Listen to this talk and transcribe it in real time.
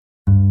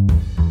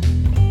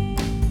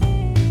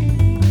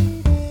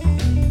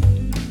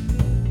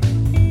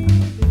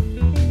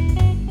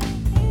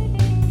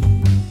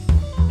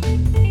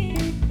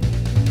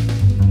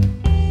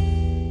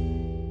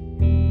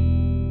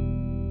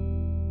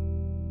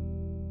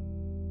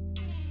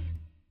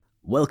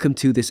Welcome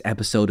to this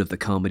episode of the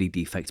Comedy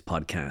Defect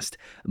Podcast.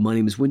 My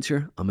name is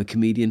Winter, I'm a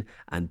comedian,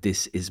 and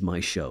this is my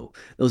show.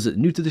 Those that are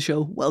new to the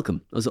show,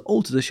 welcome. Those that are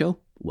old to the show,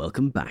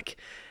 welcome back.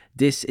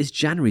 This is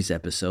January's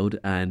episode,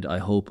 and I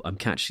hope I'm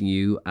catching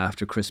you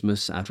after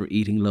Christmas, after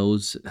eating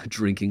loads,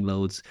 drinking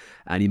loads,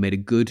 and you made a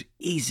good,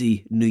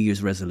 easy New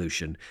Year's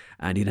resolution.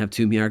 And you didn't have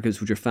too many arguments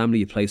with your family,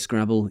 you played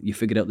Scrabble, you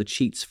figured out the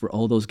cheats for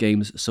all those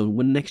games, so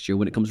when next year,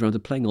 when it comes around to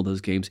playing all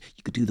those games,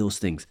 you could do those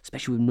things,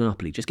 especially with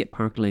Monopoly. Just get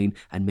Park Lane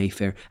and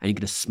Mayfair, and you're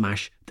going to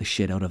smash the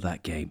shit out of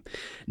that game.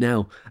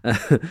 Now,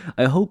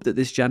 I hope that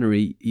this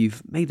January,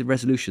 you've made the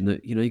resolution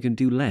that, you can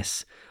do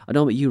less. I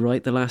know about you,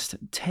 right? The last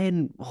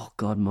 10,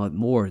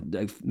 more,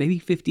 maybe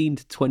 15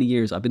 to 20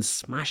 years, I've been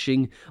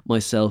smashing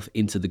myself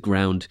into the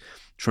ground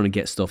trying to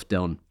get stuff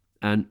done.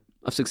 And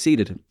I've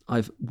succeeded.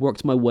 I've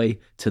worked my way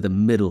to the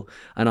middle,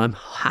 and I'm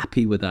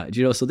happy with that.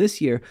 So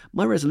this year,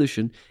 my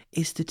resolution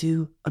is to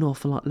do an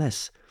awful lot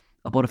less.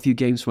 I bought a few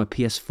games for my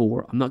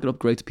PS4. I'm not going to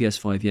upgrade to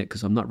PS5 yet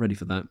because I'm not ready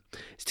for that.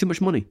 It's too much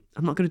money.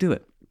 I'm not going to do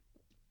it.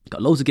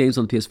 Got loads of games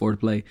on the PS4 to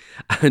play,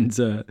 and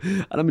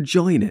I'm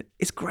enjoying it.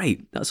 It's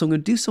great. So I'm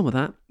going to do some of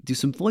that, do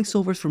some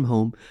voiceovers from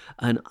home,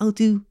 and I'll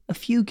do a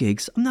few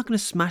gigs. I'm not going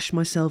to smash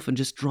myself and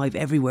just drive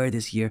everywhere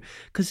this year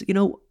because,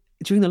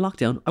 during the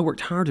lockdown, I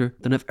worked harder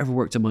than I've ever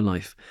worked in my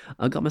life.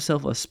 I got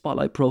myself a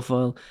spotlight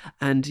profile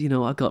and,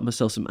 I got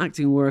myself some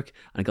acting work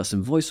and I got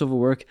some voiceover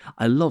work.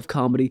 I love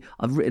comedy.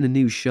 I've written a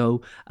new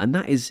show and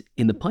that is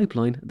in the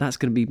pipeline. That's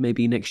going to be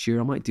maybe next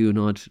year. I might do an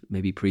odd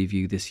maybe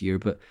preview this year,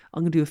 but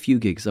I'm going to do a few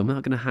gigs. I'm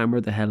not going to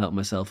hammer the hell out of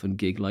myself and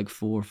gig like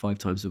 4 or 5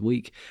 times a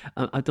week.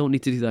 I don't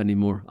need to do that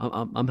anymore.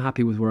 I'm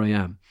happy with where I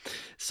am.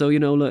 So,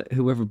 look,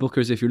 whoever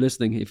bookers, if you're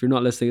listening, if you're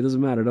not listening, it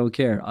doesn't matter. I don't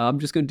care. I'm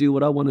just going to do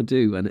what I want to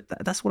do. And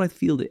that's what I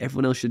feel that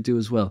everyone else should do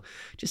as well.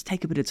 Just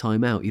take a bit of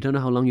time out. You don't know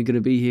how long you're going to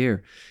be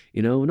here,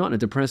 not in a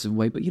depressive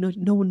way, but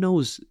no one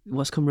knows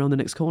what's coming around the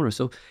next corner.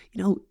 So,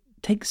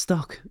 take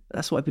stock.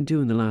 That's what I've been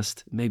doing the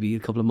last maybe a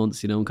couple of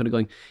months, and kind of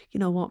going,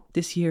 what,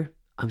 this year,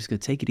 I'm just going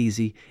to take it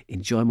easy,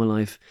 enjoy my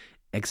life,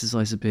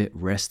 exercise a bit,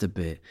 rest a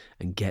bit,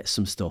 and get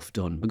some stuff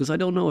done. Because I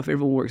don't know if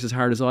everyone works as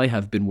hard as I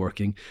have been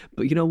working,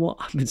 but you know what?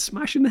 I've been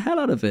smashing the hell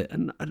out of it.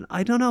 And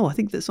I don't know. I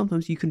think that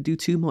sometimes you can do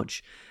too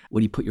much.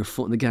 When you put your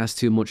foot on the gas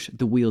too much,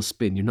 the wheels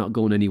spin. You're not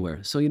going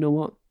anywhere. So you know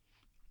what?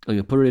 I'm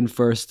going to put her in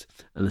first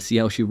and let's see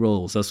how she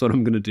rolls. That's what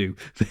I'm going to do.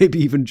 Maybe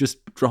even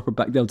just drop her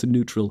back down to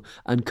neutral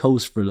and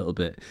coast for a little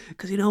bit.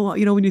 Because you know what?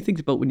 When you think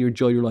about when you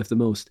enjoy your life the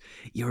most,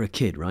 you're a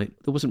kid, right?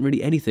 There wasn't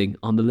really anything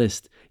on the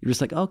list. You're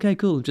just like, okay,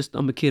 cool.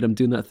 I'm a kid. I'm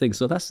doing that thing.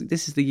 So this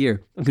is the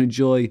year. I'm going to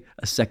enjoy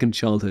a second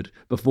childhood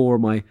before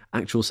my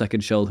actual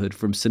second childhood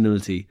from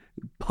senility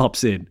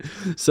pops in.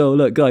 So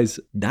look,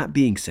 guys, that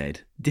being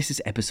said, this is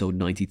episode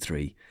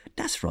 93.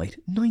 That's right.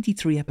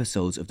 93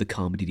 episodes of the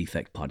Comedy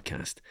Defect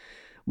Podcast.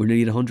 We're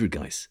nearly at 100,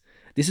 guys.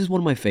 This is one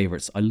of my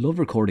favourites. I love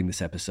recording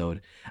this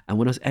episode. And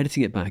when I was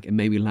editing it back, it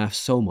made me laugh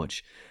so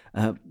much.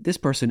 This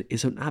person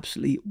is an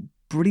absolutely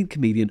brilliant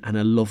comedian and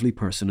a lovely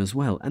person as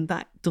well. And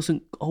that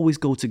doesn't always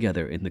go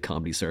together in the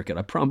comedy circuit.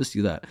 I promise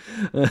you that.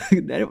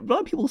 A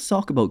lot of people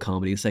talk about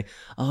comedy and say,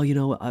 oh,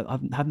 I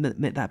haven't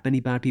met that many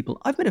bad people.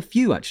 I've met a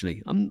few,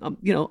 actually. I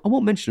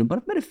won't mention them, but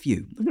I've met a few.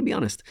 I'm going to be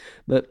honest.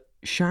 But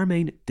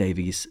Charmaine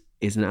Davies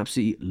is an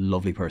absolutely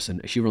lovely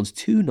person. She runs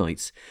 2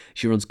 nights.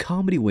 She runs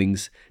Comedy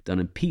Wings down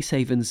in Peace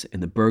Havens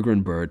in the Burger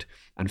and Bird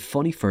and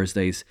Funny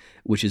Fursdays,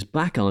 which is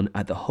back on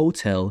at the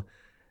Hotel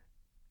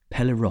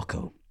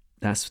Pelirocco.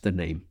 That's the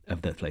name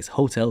of the place.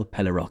 Hotel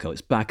Pelirocco. It's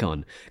back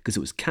on because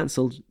it was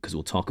cancelled, because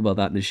we'll talk about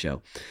that in this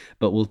show.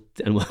 But we'll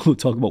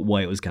talk about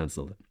why it was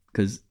cancelled.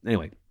 Because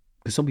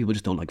some people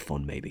just don't like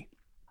fun, maybe.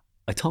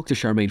 I talked to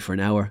Charmaine for an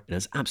hour and it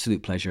was an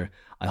absolute pleasure.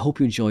 I hope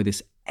you enjoy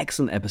this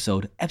excellent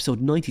episode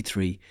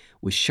 93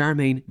 with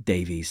Charmaine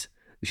Davies.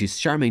 She's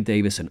Charmaine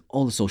Davies on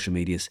all the social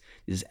medias.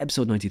 This is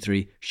episode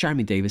 93.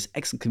 Charmaine Davies,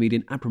 excellent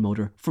comedian and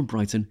promoter from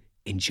Brighton.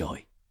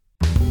 Enjoy.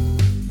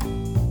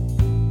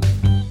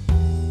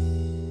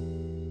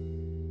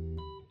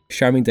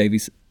 Charmaine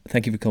Davies,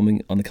 thank you for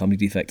coming on the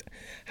Comedy Defect.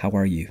 How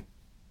are you?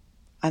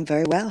 I'm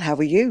very well. How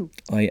are you?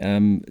 I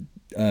am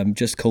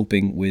just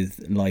coping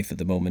with life at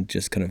the moment,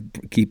 just kind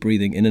of keep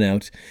breathing in and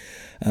out.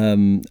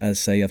 As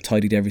say, I've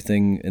tidied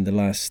everything in the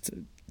last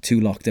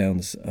 2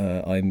 lockdowns.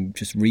 I'm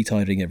just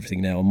retidying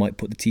everything now. I might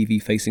put the TV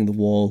facing the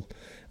wall,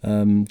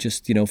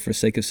 just for the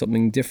sake of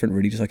something different,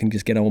 really, just so I can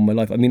just get on with my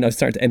life. I mean, I've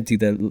started to empty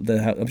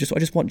the house. I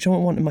just want, what I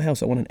want in my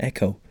house? I want an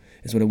echo,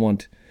 is what I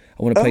want.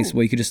 I want a place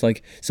where you could just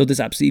so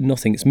there's absolutely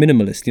nothing. It's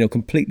minimalist,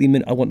 completely.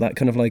 I want that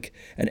kind of like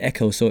an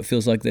echo, so it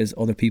feels like there's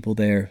other people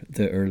there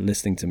that are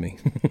listening to me.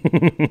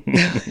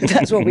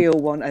 That's what we all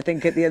want, I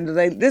think, at the end of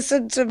the day.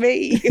 Listen to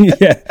me.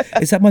 Yeah.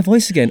 Is that my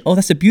voice again? Oh,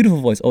 that's a beautiful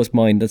voice. Oh, it's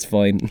mine. That's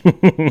fine.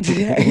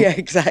 yeah,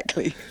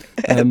 exactly.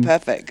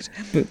 Perfect.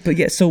 But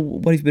yeah, so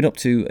what have you been up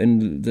to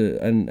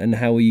and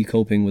how are you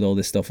coping with all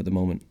this stuff at the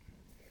moment?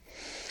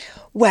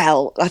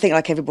 Well, I think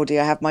like everybody,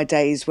 I have my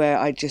days where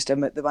I just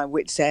am at my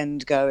wit's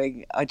end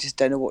going, I just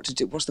don't know what to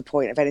do. What's the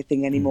point of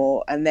anything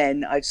anymore? And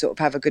then I sort of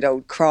have a good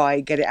old cry,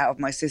 get it out of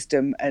my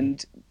system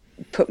and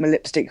put my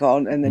lipstick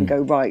on and then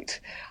go, right,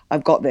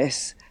 I've got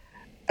this.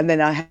 And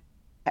then I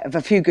have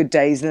a few good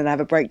days and then I have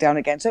a breakdown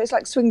again. So it's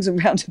like swings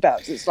and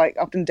roundabouts. It's like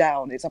up and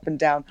down. It's up and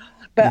down.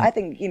 But I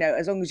think, you know,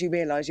 as long as you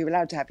realise you're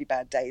allowed to have your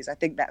bad days, I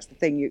think that's the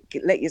thing. You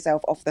let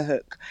yourself off the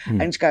hook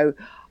and just go,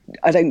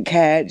 I don't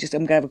care, just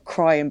I'm going to have a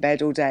cry in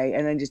bed all day,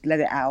 and then just let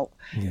it out.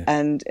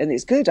 And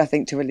it's good, I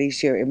think, to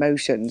release your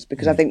emotions,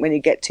 because I think when you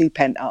get too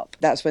pent up,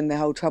 that's when the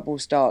whole trouble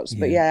starts.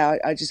 But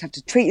I just have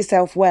to treat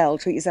yourself well,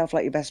 treat yourself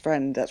like your best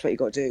friend. That's what you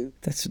got to do.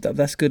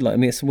 That's good. Like, I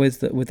mean, it's with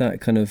that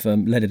kind of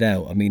let it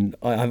out. I mean,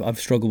 I've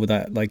struggled with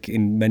that, like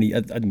in many.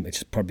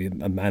 It's probably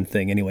a man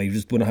thing anyway.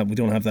 We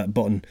don't have that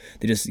button.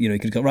 They just, you know, you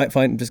can go, right,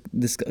 fine, just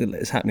this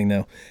is happening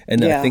now.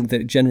 And I think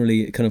that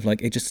generally, it kind of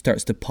like, it just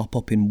starts to pop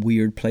up in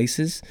weird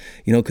places,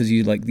 you know, because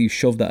you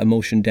shove that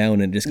emotion down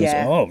and it just goes,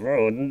 oh,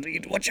 bro,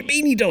 what you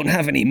mean you don't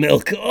have any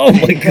milk? Oh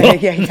my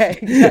god. yeah,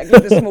 exactly.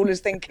 The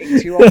smallest thing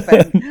kicks you off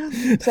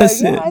then. So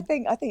I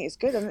think it's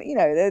good. And you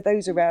know,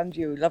 those around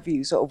you who love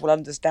you sort of will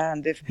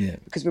understand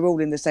because we're all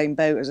in the same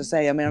boat, as I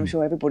say. I mean, I'm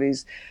sure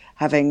everybody's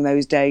having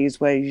those days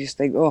where you just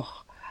think, oh,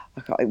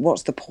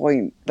 what's the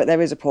point? But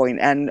there is a point,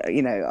 and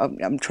you know,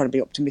 I'm trying to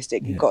be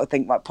optimistic. You've got to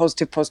think like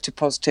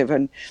positive,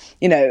 and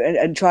you know,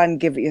 and try and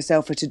give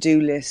yourself a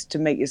to-do list to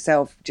make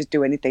yourself just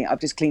do anything. I've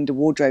just cleaned a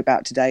wardrobe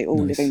out today, all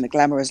living the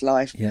glamorous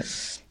life.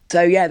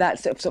 So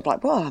that's sort of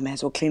like, well, I may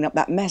as well clean up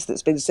that mess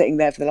that's been sitting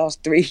there for the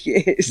last 3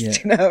 years. Do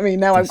you know what I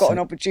mean? Now I've got an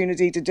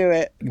opportunity to do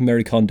it.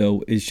 Marie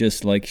Kondo is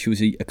just like, she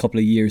was a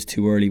couple of years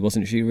too early,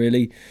 wasn't she?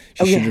 Really,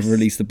 she should have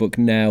released the book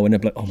now. And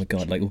I'm like, oh my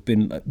god, like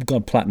we've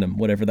gone platinum,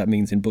 whatever that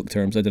means in book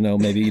terms. I don't know.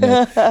 Maybe, you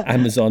know,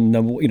 Amazon,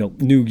 you know,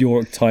 New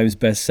York Times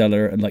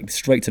bestseller, and like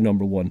straight to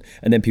 #1.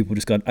 And then people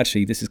just gone,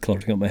 actually, this is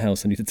cluttering up my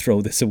house. I need to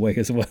throw this away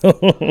as well.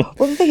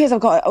 Well, the thing is,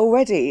 I've got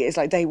already. It's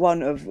like day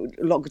one of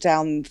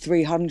lockdown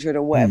 300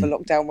 or whatever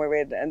lockdown we're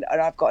in, and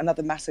I've got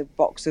another massive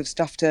box of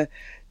stuff to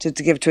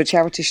give to a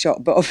charity shop,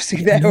 but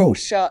obviously they're all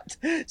shut,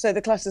 so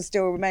the clutter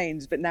still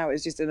remains, but now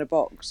it's just in a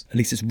box. At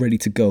least it's ready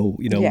to go,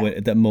 you know.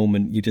 At that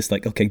moment you're just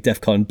like, okay,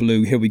 DEFCON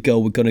blue, here we go,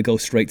 we're going to go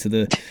straight to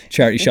the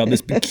charity shop.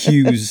 There's big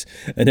queues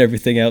and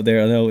everything out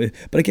there, I know.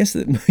 But I guess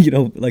that, you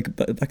know, like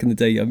back in the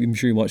day, I'm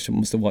sure you must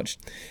have watched,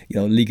 you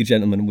know, League of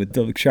Gentlemen with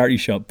the charity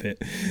shop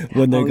bit,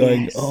 when they're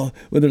going,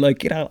 when they're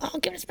like, you know,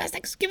 give us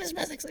plastics,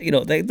 you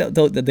know, they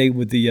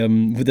with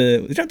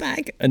the drum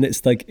bag, and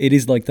it's like, it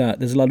is like that.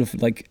 There's a lot of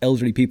like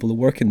elderly people that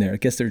work in there. I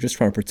guess they're just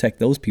trying to protect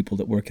those people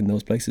that work in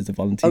those places, the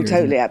volunteers. Oh,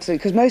 totally, absolutely.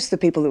 Because most of the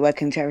people that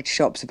work in charity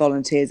shops are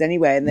volunteers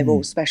anyway, and they've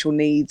all special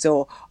needs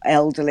or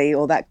elderly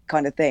or that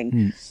kind of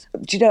thing.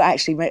 Do you know,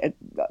 actually,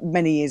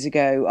 many years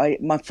ago,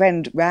 my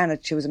friend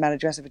she was a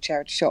manageress of a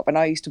charity shop, and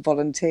I used to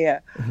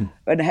volunteer.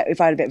 And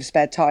if I had a bit of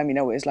spare time, you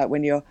know what it's like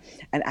when you're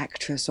an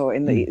actress or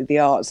in the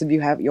arts and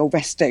you're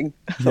resting.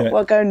 I thought, well,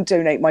 I'll go and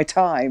donate my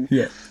time.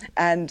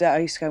 And I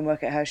used to go and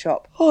work at her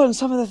shop. Oh, and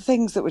some of the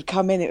things that would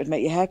come in, it would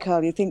make your hair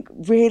curl. You think,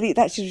 really,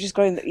 that should have just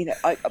gone, you know,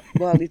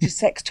 it's just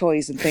sex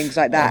toys and things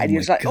like that. And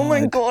you're just like, oh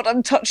my God,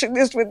 I'm touching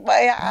this with my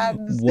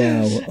hands.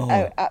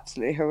 Wow.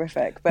 Absolutely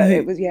horrific. But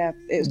it was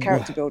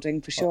character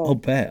building for sure. I'll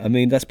bet. I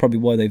mean, that's probably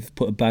why they've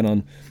put a ban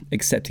on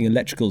accepting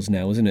electricals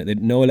now, isn't it?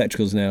 No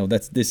electricals now.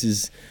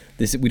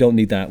 This we don't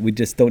need that. We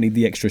just don't need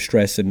the extra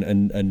stress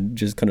and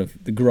just kind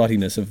of the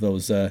grottiness of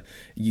those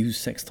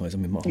used sex toys. I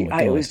mean, oh my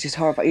God. It was just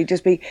horrible.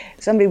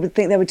 Somebody would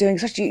think they were doing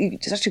such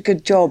a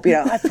good job. You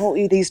know, I brought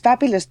you these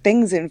fabulous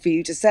things in for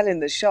you to sell in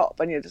the shop,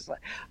 and you're just like,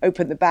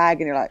 open the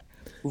bag and you're like,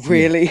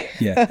 really?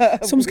 Yeah.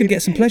 Someone's going to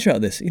get some pleasure out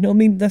of this. You know what I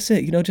mean? That's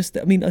it. You know, it's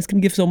going to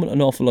give someone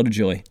an awful lot of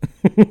joy.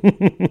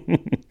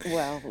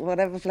 Well,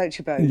 whatever floats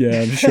your boat.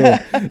 Yeah, I'm sure.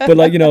 But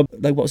like, you know,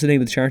 like what was the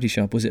name of the charity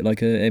shop? Was it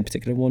like a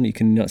particular one? You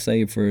can not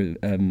say for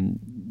love.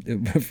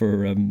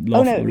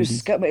 Oh no, it was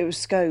Scope.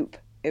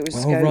 It was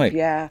Scope, right.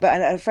 Yeah. But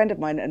another friend of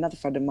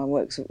mine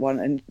works at one,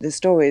 and the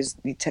stories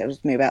he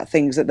tells me about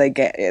things that they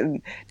get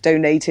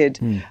donated.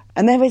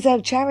 And there is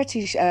a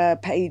charity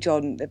page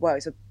on,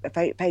 it's a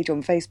page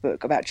on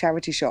Facebook about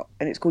charity shop,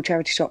 and it's called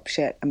Charity Shop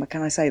Shit. And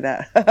can I say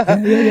that?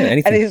 Yeah,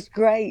 anything. And it's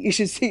great. You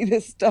should see the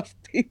stuff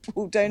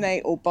people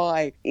donate or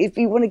buy. If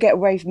you want to get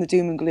away from the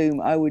doom and gloom,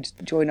 I would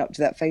join up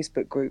to that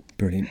Facebook group.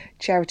 Brilliant.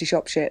 Charity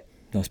Shop Shit.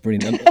 That's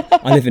brilliant.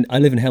 I live in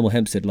Hemel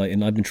Hempstead, like,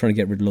 and I've been trying to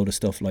get rid of a load of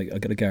stuff. Like, I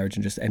got a garage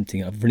and just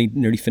emptying it. I've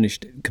nearly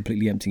finised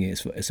completely emptying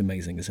it. It's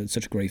amazing. It's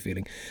such a great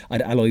feeling. I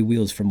had alloy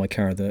wheels from my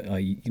car that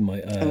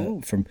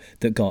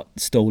that got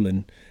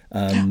stolen.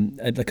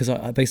 Because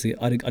I had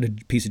a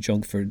piece of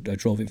junk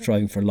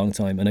driving for a long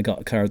time, and I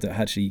got a car that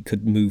actually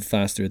could move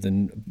faster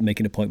than make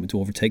an appointment to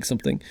overtake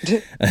something.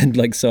 And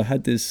like, so I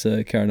had this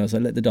car, and I was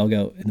like, let the dog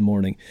out in the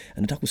morning,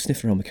 and the dog was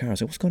sniffing around my car. I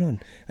was like, what's going on?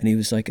 And he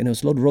was like, and there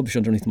was a load of rubbish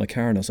underneath my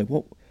car, and I was like,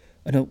 what?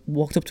 And I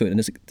walked up to it,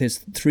 and there's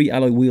 3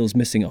 alloy wheels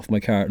missing off my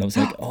car. And I was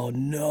like, oh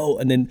no.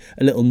 And then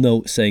a little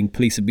note saying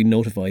police have been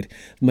notified.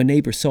 My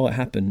neighbour saw it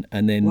happen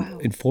and then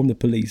informed the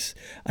police.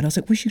 And I was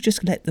like, we should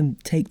just let them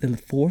take the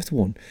 4th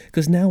one,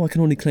 because now I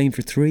can only claim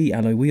for 3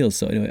 alloy wheels.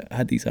 So anyway, I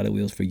had these alloy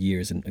wheels for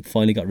years, and I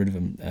finally got rid of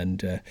them.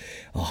 And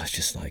it's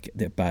just like,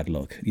 they're bad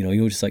luck.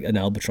 You're just like an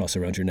albatross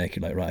around your neck.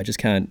 You're like, right, I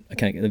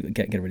can't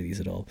get rid of these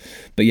at all.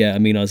 But yeah, I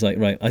mean, I was like,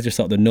 right, I just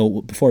thought the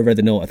note, before I read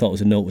the note, I thought it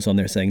was a note was on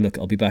there saying, look,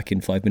 I'll be back in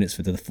 5 minutes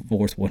for the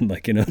 4th one,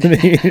 like, you know what I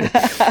mean?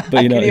 But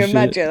can you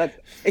imagine?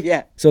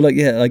 Yeah. So like,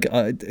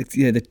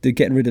 they're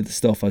getting rid of the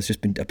stuff. I've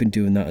been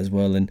doing that as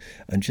well, and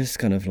just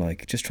kind of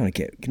like just trying to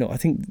get, I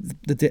think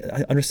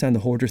I understand the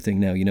hoarder thing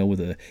now, with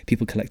the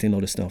people collecting a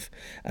lot of stuff,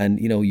 and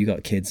you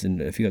got kids,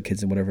 and if you got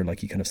kids and whatever,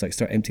 like you kind of like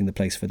start emptying the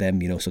place for them,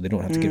 so they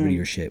don't have to get rid of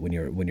your shit when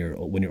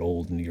you're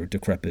old and you're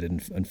decrepit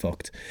and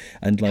fucked,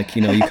 and like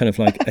you kind of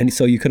like, and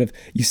so you kind of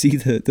you see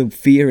the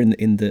fear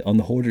on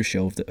the hoarder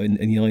show in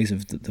the eyes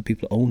of the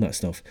people who own that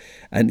stuff,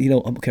 and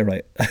I'm okay,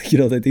 right.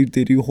 They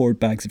do hoard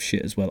bags of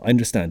shit as well. I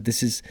understand.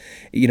 This is,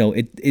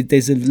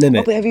 there's a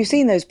limit. But have you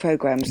seen those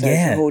programs, for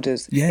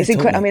hoarders? Yeah, it's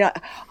incredible. I mean,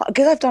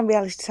 because I've done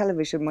reality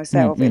television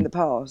myself in the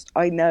past,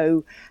 I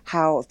know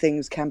how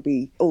things can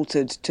be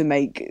altered to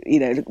make,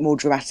 look more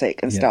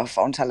dramatic and stuff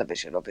on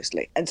television,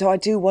 obviously. And so I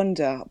do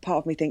wonder, part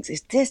of me thinks,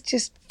 is this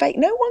just fake?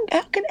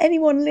 How can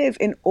anyone live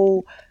in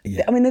all...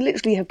 Yeah. I mean, they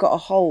literally have got a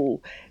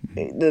hole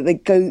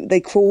that they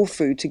crawl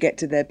through to get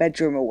to their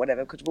bedroom or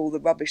whatever, because of all the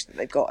rubbish that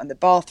they've got, and the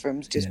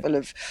bathroom's just full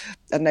of,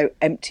 I don't know,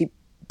 empty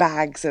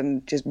bags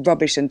and just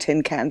rubbish and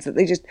tin cans that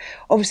they just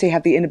obviously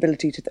have the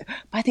inability to... But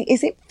I think,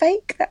 is it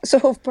fake, that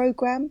sort of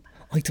programme?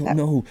 I don't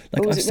know.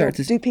 Like,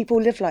 do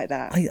people live like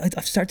that?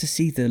 I've started to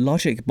see the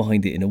logic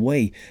behind it in a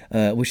way,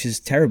 which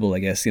is terrible, I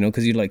guess.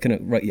 Because you're like kind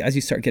of right as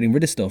you start getting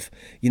rid of stuff.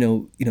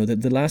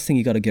 The last thing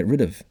you got to get rid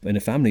of in a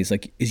family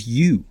is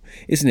you,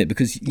 isn't it?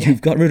 Because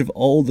you've got rid of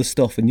all the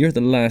stuff, and you're the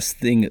last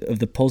thing of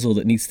the puzzle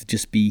that needs to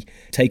just be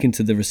taken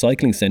to the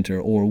recycling centre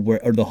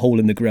or the hole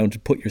in the ground to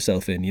put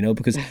yourself in.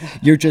 Because all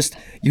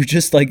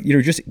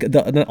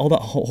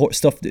that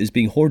stuff that is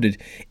being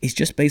hoarded is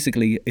just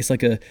basically it's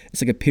like a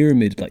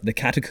pyramid, like the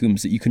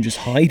catacombs that you can just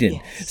hide in,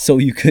 so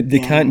they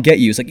can't get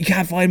you. It's like, you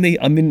can't find me.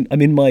 I'm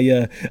in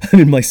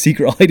my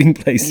secret hiding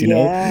place.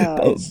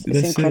 It's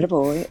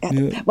incredible.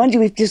 Mind you,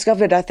 we've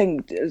discovered, I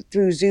think,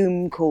 through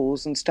Zoom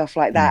calls and stuff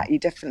like that, you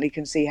definitely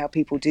can see how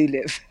people do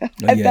live.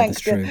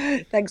 Thanks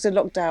to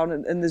lockdown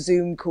and the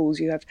Zoom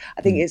calls you have.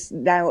 I think it's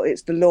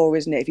the law,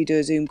 isn't it? If you do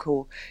a Zoom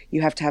call,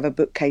 you have to have a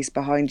bookcase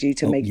behind you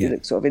to make you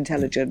look sort of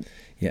intelligent.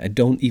 Yeah, and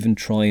don't even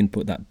try and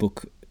put that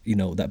book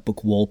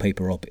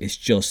wallpaper up.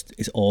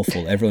 It's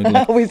awful. Everyone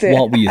like,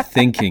 what were you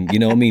thinking?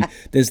 I mean,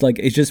 there's like,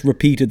 it's just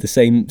repeated the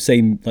same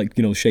like,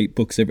 shape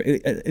books.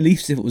 At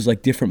least if it was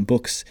like different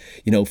books,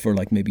 for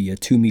like maybe a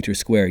 2 meter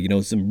square,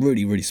 some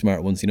really, really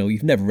smart ones,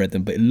 you've never read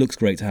them, but it looks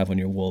great to have on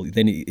your wall.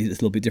 Then it's a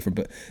little bit different,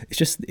 but it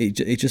just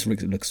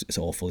looks, it's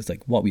awful. It's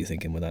like, what were you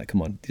thinking with that?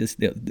 Come on, just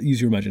use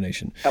your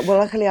imagination. Well,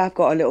 luckily I've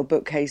got a little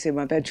bookcase in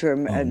my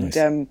bedroom, nice.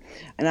 And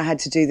I had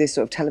to do this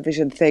sort of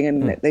television thing,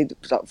 and they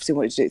obviously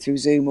wanted to do it through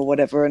Zoom or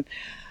whatever.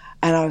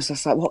 And I was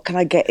just like, what can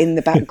I get in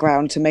the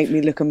background to make me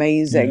look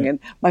amazing?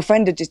 And my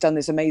friend had just done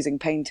this amazing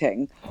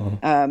painting,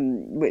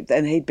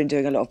 and he'd been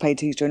doing a lot of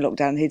paintings during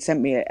lockdown, and he'd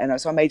sent me it.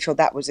 And so I made sure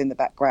that was in the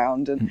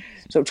background, and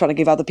sort of trying to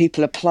give other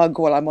people a plug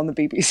while I'm on the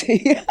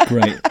BBC.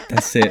 Great,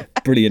 that's it.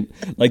 Brilliant.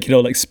 Like,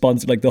 like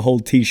sponsor, like the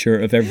whole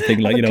T-shirt of everything.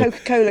 Like,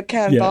 Coca-Cola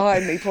can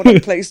behind me,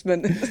 product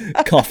placement.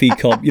 Coffee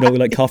cup,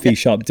 like coffee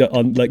shop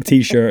on like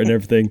T-shirt and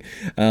everything.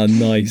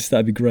 Nice,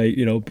 that'd be great.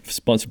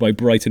 Sponsored by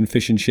Brighton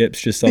Fish and Chips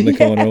just on the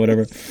corner or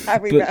whatever.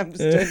 Harry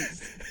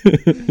Ramsden's.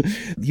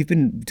 You've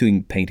been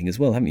doing painting as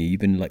well, haven't you? You've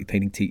been like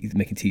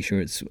making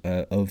T-shirts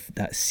of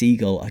that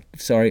seagull.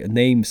 A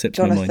name slipped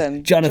my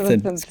mind.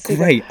 Jonathan. It's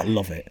great. I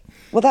love it.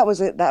 Well, that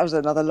was it. That was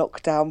another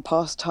lockdown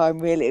pastime,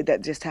 really,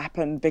 that just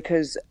happened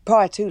because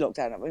prior to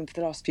lockdown, I mean, for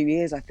the last few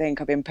years, I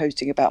think I've been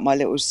posting about my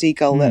little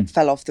seagull that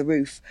fell off the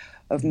roof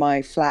of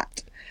my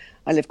flat.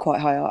 I live quite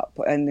high up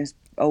in this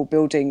old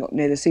building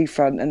near the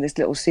seafront, and this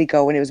little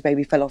seagull, when he was a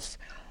baby, fell off.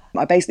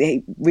 I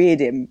basically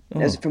reared him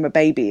from a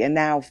baby, and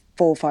now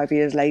 4 or 5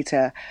 years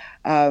later,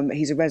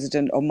 he's a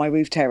resident on my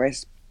roof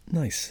terrace.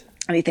 Nice.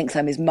 And he thinks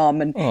I'm his mum,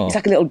 and he's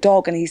like a little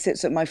dog, and he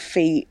sits at my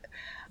feet.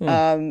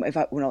 Not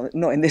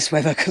in this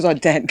weather because I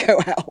daren't go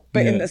out,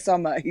 but in the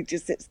summer he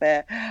just sits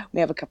there. We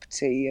have a cup of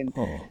tea and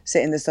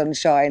sit in the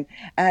sunshine.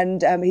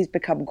 And he's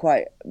become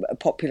quite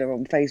popular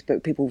on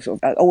Facebook. People sort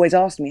of always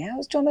ask me,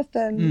 "How's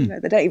Jonathan?"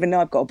 They don't even know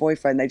I've got a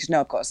boyfriend. They just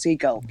know I've got a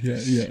seagull.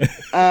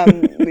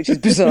 Which is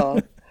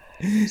bizarre.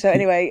 So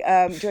anyway,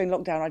 during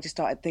lockdown, I just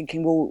started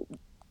thinking, well,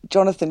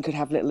 Jonathan could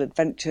have little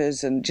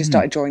adventures, and just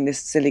started drawing this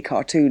silly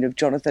cartoon of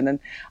Jonathan. And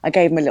I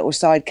gave him a little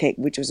sidekick,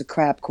 which was a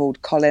crab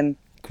called Colin.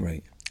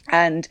 Great.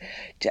 And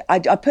I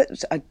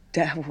put,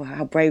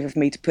 how brave of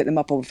me to put them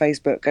up on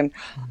Facebook. And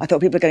I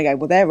thought people are going to go,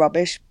 well, they're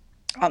rubbish.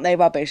 Aren't they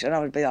rubbish? And I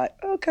would be like,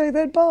 okay,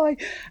 then bye.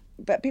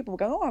 but people were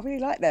going, oh, I really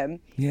like them.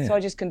 Yeah. So I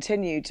just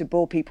continued to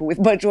bore people with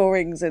my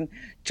drawings, and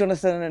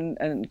Jonathan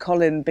and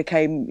Colin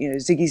became,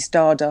 Ziggy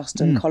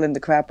Stardust, and Colin the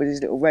Crab with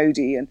his little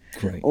roadie, and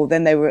or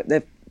then they were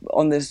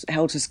on this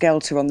Helter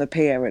Skelter on the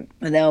pier, and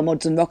they are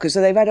Mods and Rockers.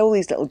 So they've had all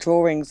these little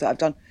drawings that I've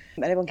done,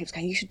 and everyone keeps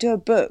going, you should do a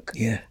book.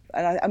 Yeah.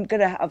 And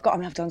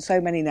I've done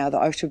so many now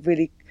that I should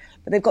really.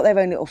 But they've got their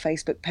own little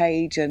Facebook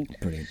page, and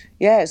brilliant.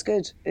 Yeah, it's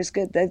good. It's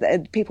good.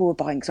 People were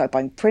buying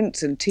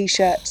prints and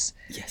T-shirts.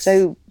 Yes.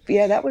 So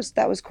yeah, that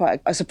was quite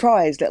a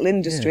surprise little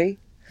industry.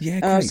 Yeah.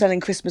 And I was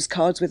selling Christmas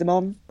cards with them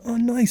on. Oh,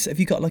 nice. Have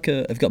you got have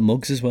you got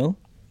mugs as well?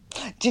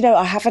 Do you know,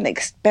 I haven't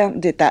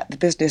expanded the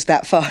business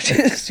that far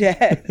just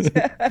yet.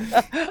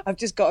 I've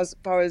just got as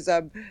far as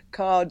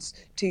cards,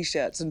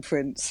 T-shirts and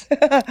prints.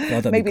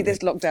 Oh, maybe this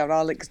lockdown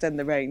I'll extend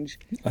the range.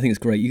 I think it's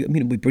great. It'd be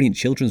a brilliant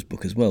children's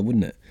book as well,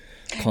 wouldn't it?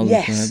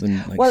 Yes.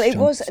 And, it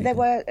was.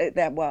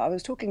 I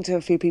was talking to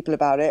a few people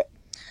about it.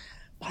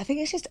 I think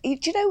it's just, you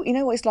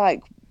know what it's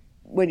like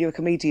when you're a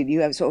comedian.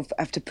 You sort of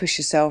have to push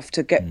yourself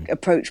to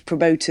approach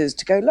promoters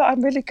to go, look,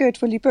 I'm really good.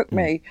 Will you book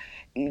me?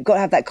 You've got to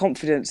have that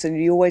confidence,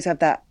 and you always have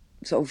that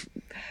sort of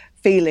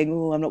feeling,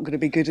 oh, I'm not going to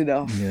be good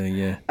enough.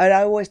 Yeah. And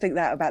I always think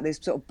that about this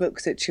sort of book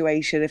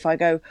situation. If I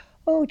go,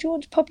 oh, do you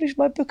want to publish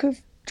my book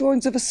of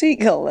drawings of a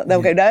seagull?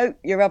 They'll go, no,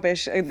 you're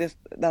rubbish. And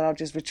then I'll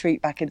just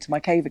retreat back into my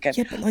cave again.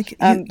 Yeah,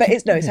 but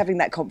it's having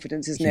that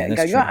confidence, isn't it? And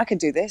going, right, I can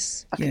do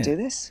this. I can do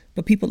this.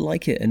 But people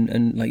like it,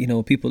 and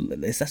people.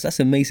 That's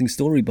an amazing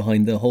story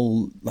behind the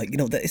whole.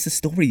 It's a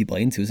story you buy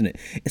into, isn't it?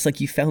 It's like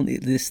you found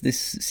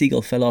this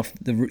seagull fell off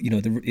the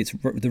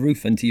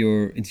roof into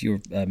your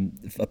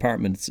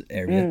apartment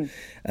area,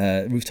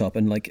 rooftop,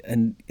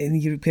 and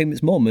you became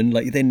its mom, and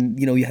then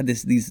you had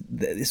this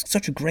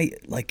such a great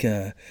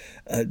backstory,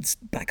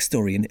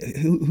 and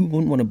who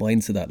wouldn't want to buy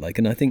into that?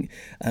 And I think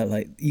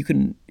you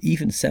can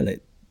even sell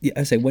it. Yeah,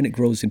 I say when it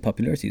grows in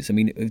popularity,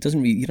 it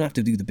doesn't really. You don't have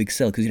to do the big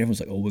sell, because everyone's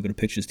like, "Oh, we're going to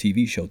pitch this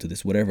TV show to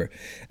this, whatever."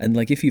 And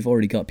if you've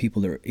already got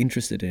people that are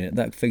interested in it,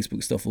 that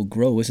Facebook stuff will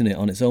grow, isn't it,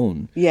 on its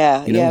own?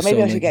 Yeah,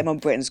 Maybe I should get him on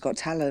Britain's Got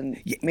Talent.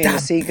 Yeah, me and the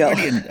seagull.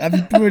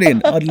 That'd be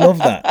brilliant. I'd love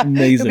that.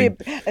 Amazing. It'll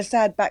be a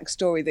sad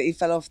backstory that he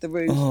fell off the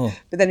roof,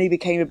 but then he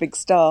became a big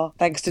star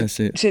thanks to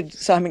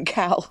Simon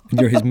Cowell.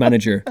 And you're his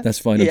manager. That's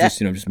fine. I'm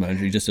just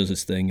manager. He just does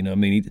his thing.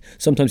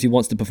 Sometimes he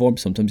wants to perform,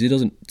 sometimes he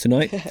doesn't.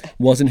 Tonight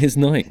wasn't his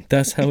night.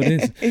 That's how it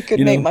is. He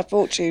could make my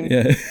fortune.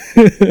 Yeah.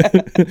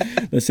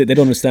 That's it. They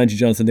don't understand you,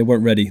 Jonathan. They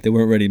weren't ready,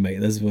 mate.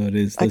 That's what it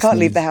is. I can't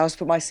leave the house,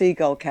 but my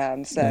seagull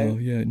can. So oh,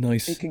 yeah,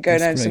 nice. He can go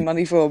and earn some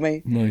money for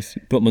me. Nice.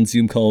 Put them on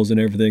Zoom calls and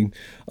everything.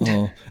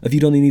 Oh, have you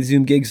done any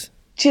Zoom gigs?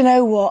 Do you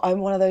know what? I'm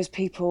one of those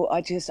people.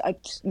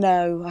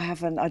 No, I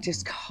haven't.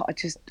 Just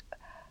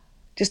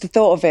the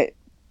thought of it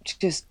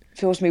just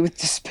fills me with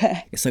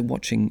despair. It's like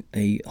watching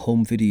a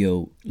home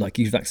video. Like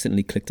you've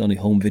accidentally clicked on a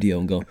home video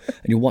and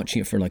you're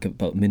watching it for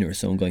about a minute or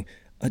so and going,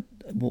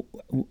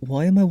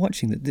 why am I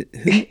watching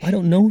that? I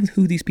don't know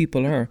who these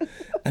people are,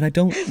 and I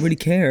don't really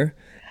care.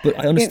 But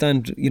I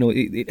understand,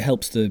 it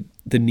helps the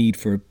need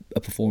for a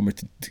performer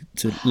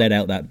to let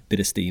out that bit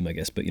of steam, I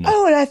guess. But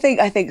Oh, and I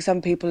think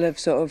some people have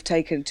sort of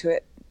taken to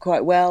it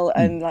quite well,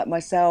 and like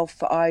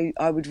myself, I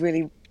would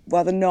really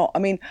rather not.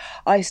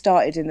 I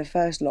started in the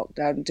first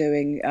lockdown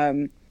doing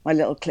my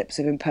little clips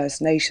of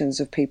impersonations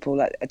of people.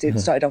 Like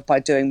started off by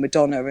doing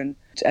Madonna, and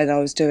I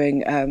was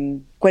doing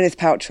Gwyneth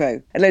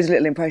Paltrow, and loads of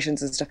little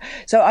impressions and stuff.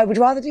 So I would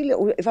rather do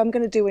little, if I'm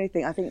going to do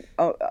anything, I think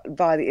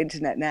via the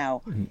internet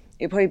now,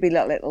 it'd probably be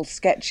like little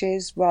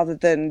sketches rather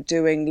than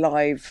doing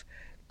live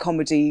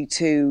comedy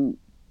to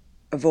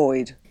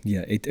avoid.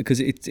 Yeah,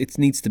 because it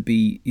needs to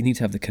be, you need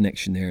to have the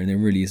connection there, and there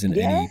really isn't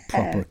any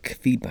proper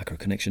feedback or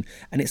connection.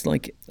 And it's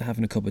like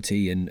having a cup of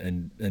tea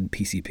and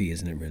PCP,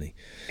 isn't it, really?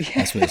 Yeah.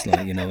 That's what it's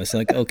like, it's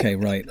like, okay,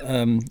 right,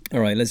 all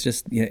right, let's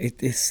just,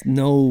 it's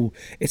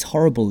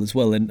horrible as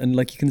well. And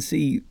like you can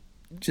see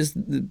just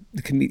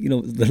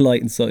the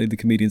light inside the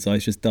comedian's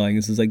eyes just dying.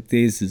 It's just like,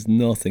 this is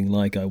nothing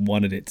like I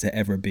wanted it to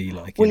ever be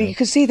like. You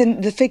can see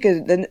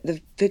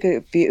the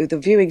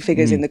viewing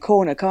figures in the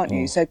corner, can't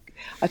you? So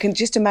I can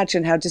just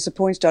imagine how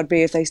disappointed I'd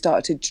be if they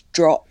started to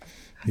drop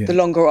the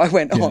longer I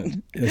went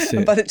on.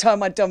 And by the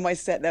time I'd done my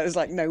set, there was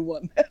like no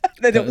one.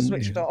 They'd all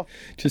switched off.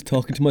 Just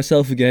talking to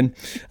myself again.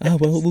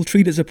 Well, we'll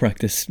treat it as a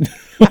practice.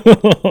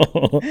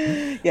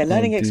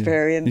 Learning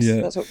experience.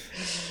 Yeah. That's what.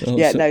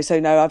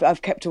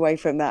 I've kept away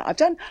from that. I've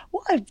done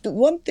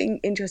one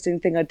interesting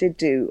thing I did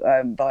do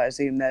via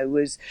Zoom though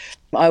was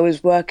I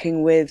was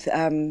working with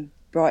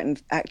Brighton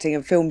Acting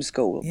and Film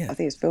School. I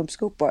think it's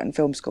Brighton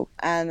Film School,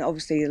 and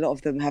obviously a lot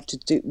of them have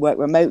to work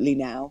remotely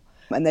now.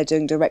 And they're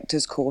doing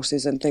directors'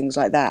 courses and things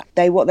like that.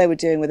 What they were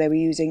doing was they were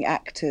using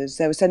actors.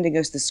 They were sending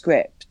us the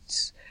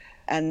scripts,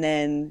 and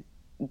then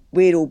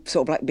we'd all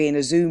sort of like be in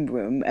a Zoom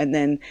room, and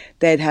then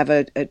they'd have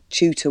a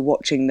tutor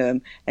watching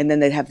them, and then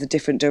they'd have the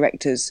different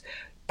directors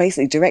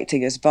basically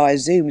directing us via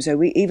Zoom.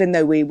 So even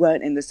though we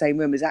weren't in the same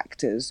room as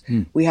actors,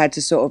 we had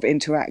to sort of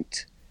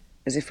interact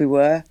as if we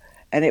were.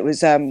 And it was,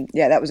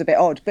 that was a bit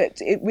odd,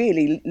 but it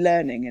really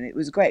learning, and it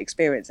was a great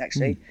experience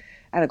actually.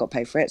 and I got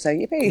paid for it. So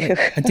yippee!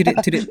 And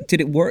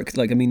did it work?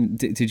 Like, I mean,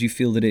 did you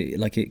feel that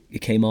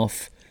it came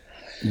off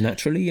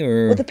naturally,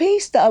 or? Well, the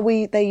piece that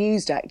they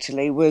used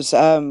actually was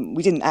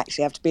we didn't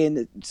actually have to be in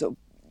the sort of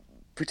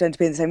pretend to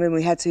be in the same room.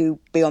 We had to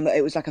be on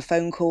it was like a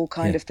phone call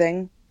kind of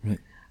thing. Right.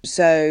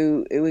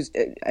 So it was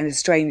an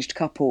estranged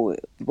couple,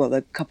 well,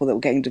 the couple that were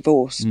getting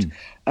divorced,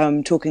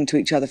 talking to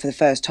each other for the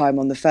first time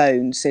on the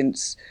phone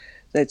since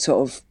they'd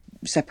sort of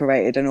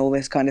separated and all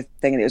this kind of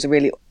thing. And it was a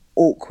really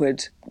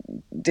awkward,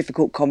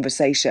 difficult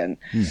conversation.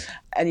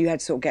 And you had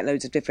to sort of get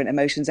loads of different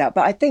emotions out.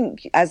 But I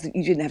think as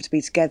you didn't have to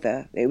be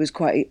together, it was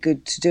quite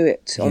good to do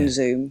it on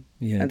Zoom.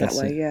 Yeah, and that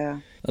way,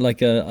 Like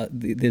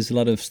there's a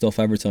lot of stuff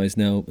advertised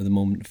now at the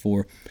moment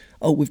for,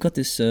 oh, we've got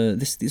this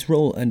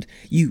role, and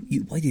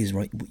you idea is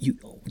right.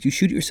 You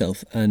shoot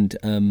yourself, and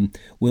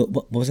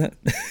what was that?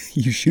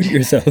 You shoot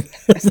yourself,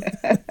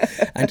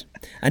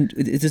 and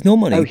there's no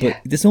money,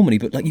 but there's no money,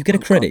 but like you get a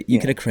credit.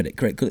 You get a credit.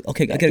 Great, good.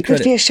 Okay, I get a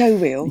credit. It could be a show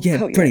reel. Yeah,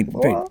 brilliant.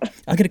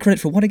 I get a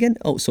credit for what again?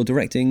 Oh, so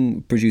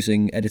directing,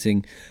 producing,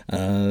 editing,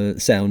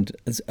 sound,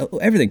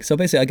 everything. So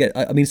basically, I get.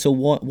 I mean, so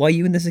why are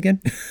you in this again?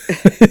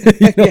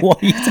 Why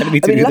are you telling me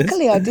to do this?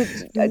 Luckily, I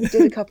did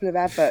a couple of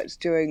adverts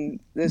during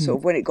the sort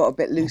of when it got a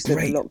bit looser,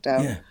 the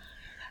lockdown. Yeah.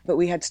 But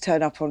we had to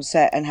turn up on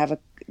set and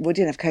we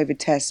didn't have COVID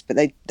tests, but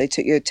they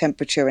took your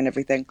temperature and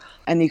everything.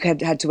 And you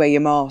had to wear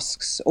your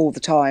masks all the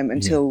time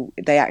until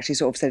they actually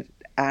sort of said,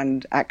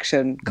 and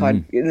action,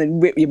 and then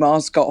rip your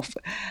mask off.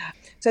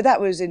 So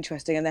that was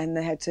interesting. And then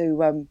they had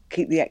to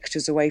keep the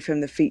extras away from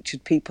the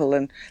featured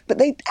people. But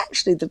they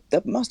actually,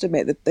 I must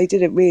admit, that they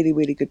did a really,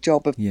 really good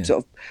job of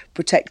sort of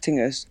protecting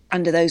us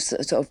under those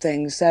sort of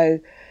things. So,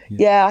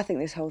 yeah, I think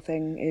this whole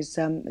thing is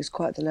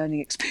quite the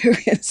learning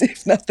experience,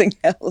 if nothing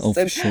else. Oh,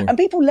 for sure. And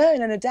people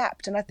learn and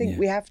adapt, and I think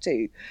we have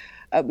to.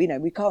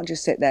 We can't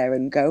just sit there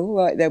and go, all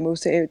right, then we'll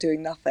sit here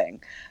doing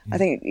nothing. I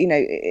think,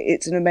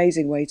 it's an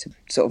amazing way to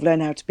sort of learn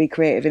how to be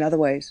creative in other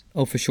ways.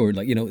 Oh, for sure.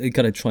 Like, you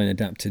got to try and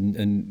adapt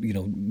and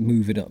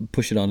move it up,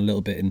 push it on a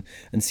little bit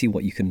and see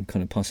what you can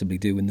kind of possibly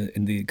do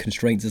in the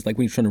constraints. It's like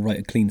when you're trying to write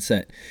a clean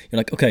set, you're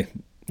like, okay,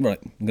 right,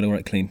 I'm going to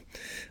write clean.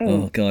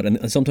 Oh, God.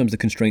 And sometimes the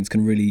constraints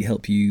can really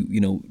help you,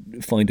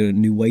 find a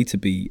new way to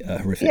be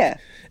horrific. Yeah.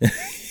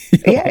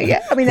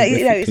 Yeah. I mean,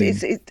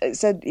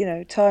 it's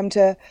a, time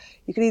to,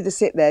 you can either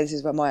sit there, this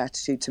is my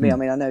attitude to me, I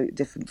mean, I know it's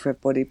different for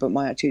everybody, but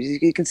my attitude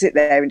is you can sit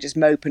there and just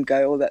mope and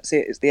go, oh, that's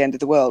it, it's the end of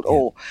the world. Yeah.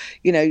 Or,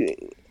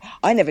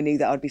 I never knew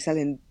that I'd be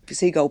selling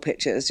seagull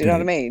pictures, do you know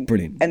what I mean?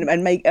 Brilliant.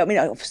 And make, I mean,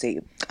 obviously,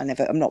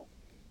 I'm not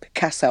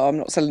Picasso, I'm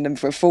not selling them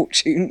for a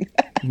fortune.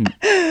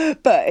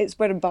 But it's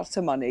bread and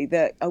butter money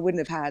that I wouldn't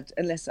have had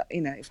unless,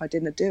 if I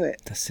didn't do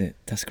it. That's it.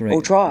 That's great.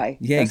 Or try.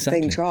 Yeah, that's exactly.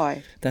 The thing,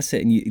 try. That's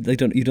it. And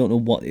you don't know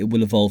what it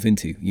will evolve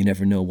into. You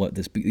never know what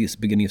it's the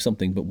beginning of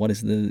something, but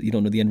you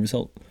don't know the end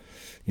result.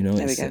 There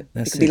we go.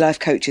 We could be life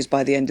coaches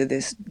by the end of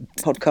this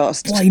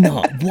podcast.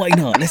 Why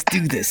not? Let's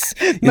do this.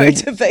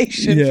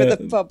 Motivation for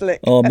the public.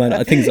 Oh man,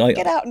 I think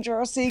get out and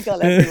draw a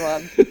seagull,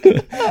 everyone.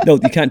 No,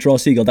 you can't draw a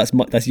seagull.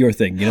 That's your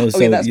thing.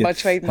 So that's my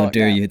trademark. How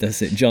dare you?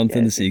 That's it.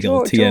 Jonathan the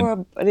seagull.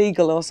 Draw an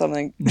eagle or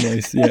something.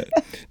 Nice. Yeah,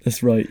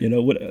 that's right.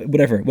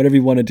 Whatever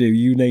you want to do.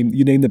 You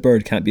name the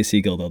bird. Can't be a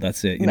seagull though.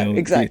 That's it. No,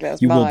 exactly.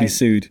 That's you mine. will be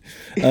sued.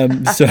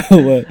 So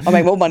I'll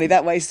make more money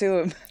that way.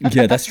 Sue them.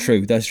 Yeah, that's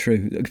true.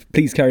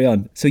 Please carry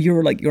on. So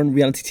you're on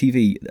reality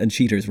TV and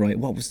Cheaters, right?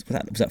 What was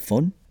that? Was that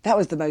fun? That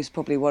was the most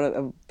probably one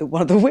of the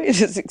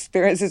weirdest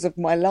experiences of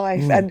my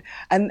life, and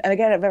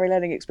again a very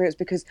learning experience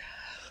because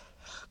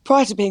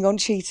prior to being on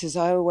Cheaters,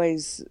 I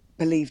always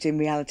believed in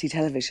reality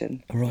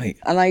television. Right.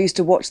 And I used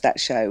to watch that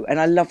show,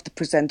 and I loved the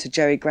presenter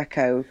Jerry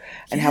Greco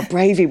and how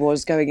brave he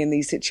was going in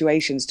these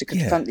situations to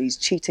confront these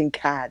cheating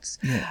cads.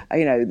 Yeah.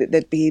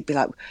 He'd be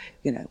like,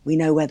 we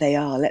know where they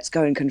are. Let's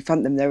go and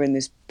confront them. They're in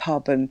this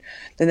pub, and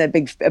then a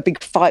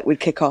big fight would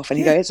kick off, and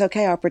he'd go, "It's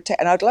okay, I'll protect."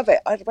 And I'd love it.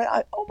 I'd be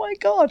like, "Oh my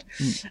God!"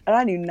 And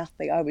I knew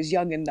nothing. I was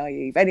young and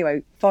naive.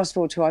 Anyway, fast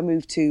forward to I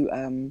moved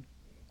to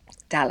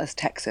Dallas,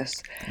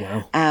 Texas.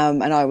 Wow.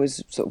 And I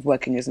was sort of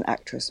working as an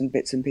actress and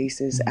bits and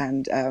pieces.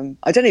 And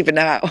I don't even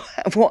know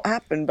what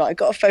happened, but I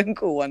got a phone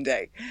call one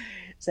day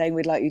saying,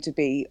 "We'd like you to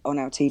be on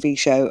our TV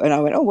show." And I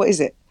went, "Oh, what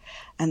is it?"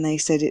 And they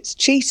said, "It's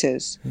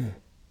Cheaters."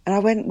 And I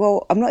went,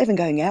 "Well, I'm not even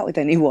going out with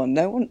anyone.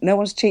 No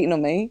one's cheating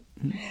on me."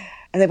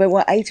 And they went,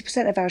 "Well,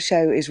 80% of our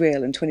show is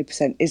real and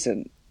 20%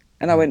 isn't."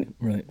 And I went,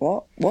 right.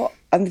 What?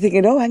 I'm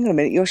thinking, oh, hang on a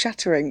minute, you're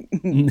shattering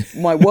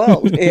my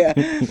world here.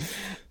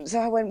 So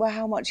I went, "Well,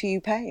 how much are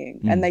you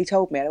paying?" And they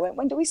told me, and I went,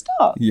 "When do we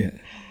start?" Yeah.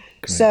 Great.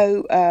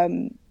 So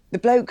the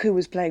bloke who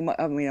was playing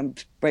I'm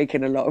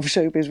breaking a lot of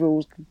showbiz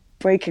rules,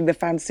 breaking the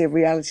fantasy of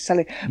reality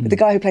selling, but the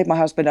guy who played my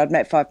husband I'd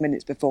met 5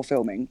 minutes before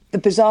filming. The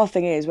bizarre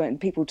thing is, when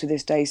people to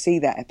this day see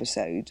that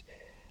episode,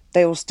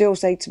 they will still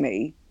say to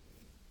me,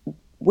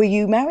 "Were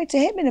you married to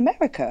him in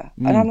America?"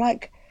 And I'm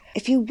like,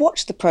 if you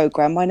watch the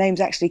programme, my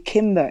name's actually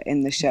Kimber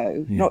in the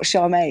show, not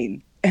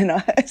Charmaine. And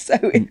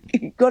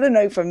you've got to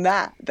know from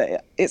that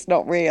it's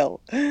not real.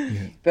 Yeah.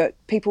 But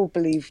people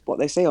believe what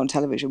they see on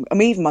television. I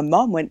mean, even my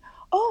mum went,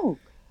 "Oh,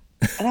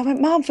 And I went,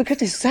 Mum, for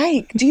goodness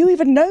sake, do you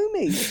even know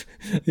me?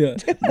 Yeah.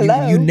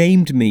 Hello. You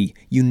named me.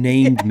 You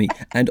named me.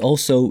 And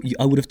also,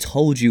 I would have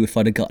told you if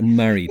I'd have gotten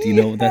married. You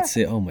know, that's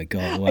it. Oh, my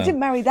God. Wow. I didn't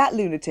marry that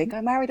lunatic.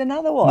 I married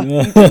another one.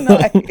 Didn't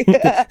I?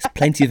 There's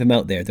plenty of them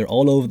out there. They're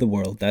all over the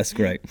world. That's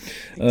great.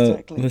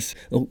 Exactly.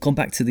 Come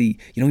back to the,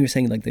 you know, you're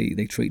saying like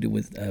they treated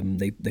with,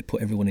 they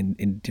put everyone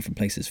in different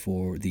places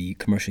for the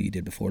commercial you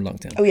did before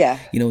lockdown. Oh, yeah.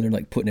 You know, they're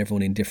like putting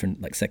everyone in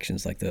different like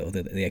sections, like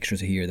the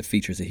extras are here, the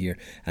features are here,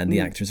 and the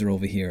actors are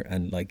over here.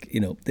 And like, you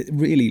know,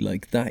 really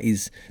like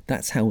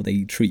that's how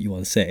they treat you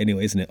on set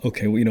anyway, isn't it?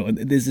 Okay, well, you know, and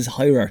there's this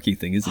hierarchy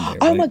thing, isn't there?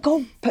 Oh right? my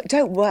God!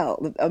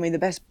 I mean, the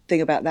best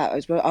thing about that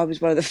was I was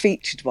one of the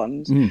featured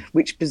ones,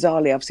 which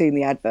bizarrely I've seen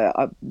the advert.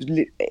 I was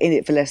in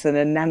it for less than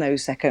a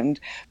nanosecond,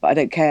 but I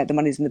don't care. The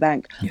money's in the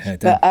bank. Yeah,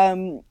 but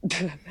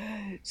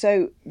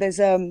so there's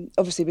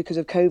obviously because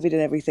of COVID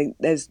and everything,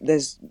 there's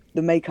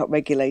the makeup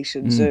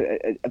regulations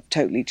have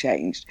totally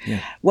changed.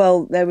 Yeah.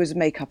 Well, there was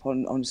makeup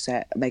on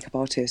set, makeup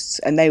artists,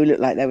 and they looked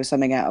like there was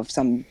something out of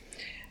some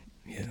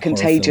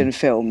Contagion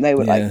film. They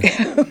were like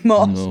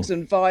masks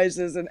and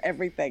visors and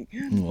everything.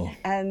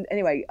 And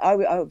anyway, I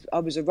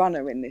was a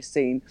runner in this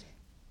scene,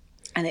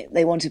 and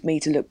they wanted me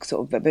to look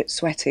sort of a bit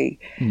sweaty.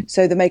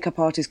 So the makeup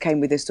artist came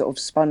with this sort of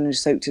sponge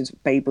soaked in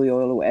baby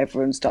oil or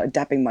whatever and started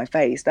dabbing my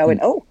face. And I went,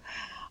 oh.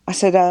 I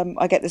said,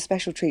 I get the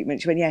special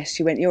treatment. She went, yes.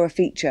 She went, you're a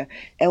feature.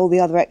 All the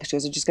other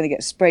extras are just going to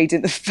get sprayed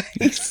in the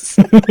face.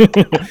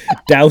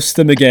 Douse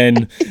them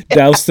again.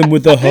 Douse them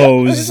with the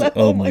hose. Like,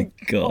 oh my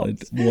God.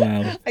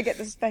 Wow. I get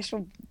the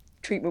special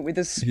treatment with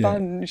a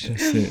sponge. Yeah,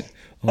 that's it.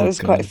 That was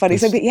quite funny.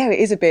 So, but yeah, it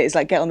is a bit. It's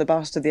like get on the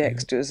bus to the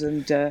extras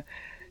and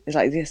it's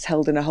like this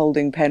held in a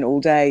holding pen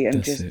all day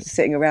and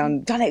sitting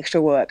around, done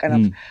extra work.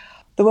 And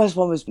the worst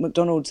one was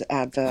McDonald's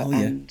advert,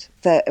 and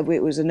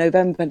it was a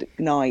November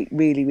night,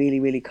 really, really,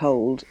 really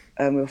cold.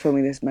 We were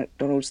filming this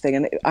McDonald's thing,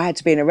 and I had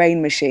to be in a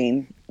rain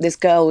machine. This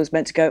girl was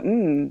meant to go,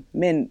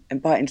 mint,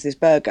 and bite into this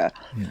burger,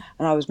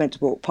 and I was meant to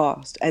walk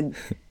past. And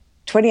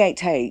 28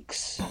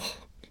 takes,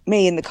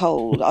 me in the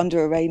cold,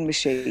 under a rain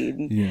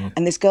machine,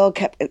 and this girl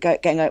kept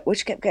getting like, well,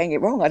 she kept getting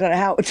it wrong. I don't know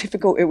how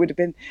difficult it would have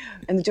been.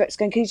 And the director's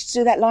going, can you just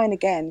do that line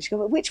again? She goes,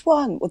 well, which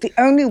one? Well, the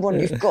only one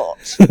you've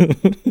got.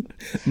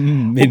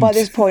 Well, by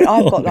this point,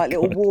 I've got like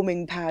little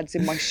warming pads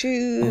in my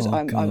shoes.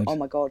 Oh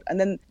my God. And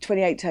then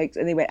 28 takes,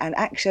 and they went, and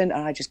action,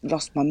 and I just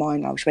lost my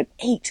mind. I just went,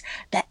 eat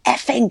the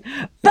effing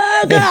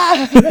burger!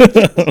 I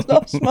just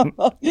lost my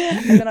mind.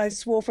 And then I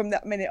swore from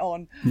that minute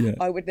on,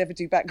 I would never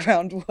do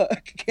background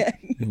work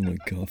again. Oh my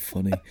God,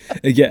 funny.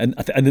 And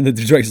then the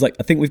director's like,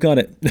 I think we've got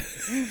it.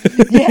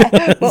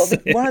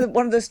 Well,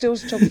 one of the still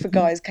photographer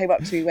guys came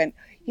up to me and went,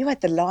 you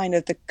had the line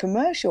of the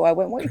commercial. I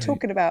went, what are you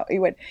talking about? He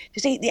went,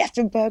 just eat the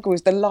effing burger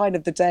was the line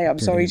of the day. I'm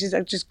sorry,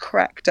 I just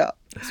cracked up.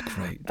 That's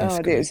great.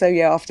 Dear. So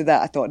after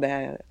that I thought,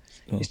 nah,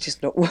 it's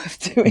just not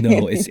worth doing.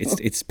 No,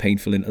 it's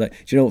painful. And like,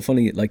 do you know what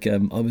funny? Like, I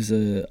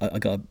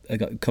got a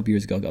couple of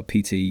years ago, I got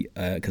PT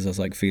because I was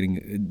like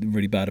feeling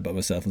really bad about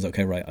myself. I was like,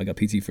 okay, right, I got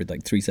PT for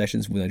like 3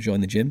 sessions when I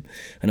joined the gym,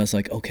 and I was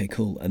like, okay,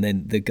 cool. And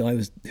then the guy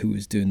who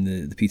was doing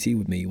the PT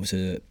with me was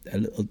a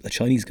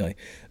Chinese guy,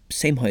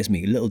 same height as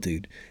me, little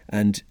dude,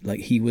 and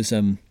like he was there,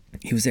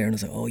 and I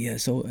was like, oh yeah,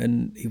 so,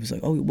 and he was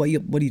like, oh, what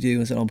do you do?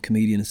 I said, oh, I'm a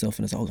comedian and stuff,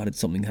 and I said, oh, God,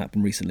 something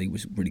happened recently, it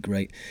was really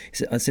great.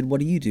 I said, what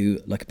do you do,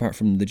 like, apart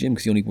from the gym,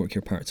 because you only work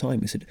here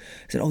part-time? I said,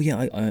 oh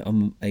yeah,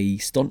 I'm a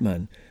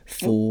stuntman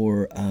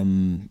for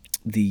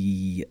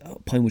the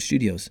Pinewood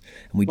Studios,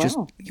 and we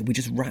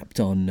just wrapped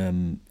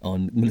on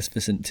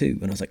Maleficent 2,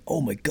 and I was like,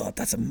 oh my God,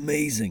 that's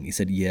amazing. He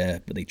said, yeah,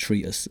 but they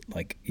treat us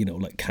like, you know,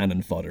 like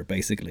cannon fodder,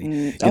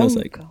 basically. I was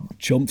like, God.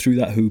 Jump through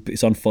that hoop,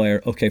 it's on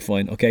fire, okay,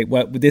 fine, okay,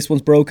 well, this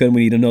one's broken,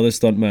 we need another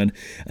stuntman.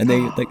 And they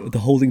like the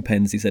holding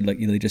pens, he said, like,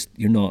 you know, you're just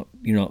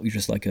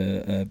like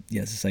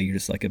you're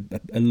just like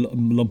a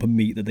lump of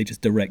meat that they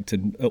just direct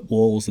at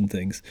walls and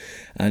things.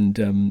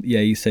 And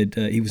he said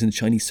he was in the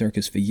Chinese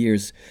circus for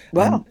years.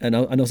 Wow. And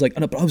I was like,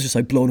 but I was just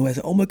like blown away. I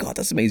said, oh my God,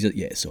 that's amazing.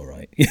 Yeah, it's all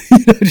right. Do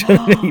you know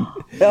what I mean?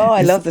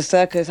 I love the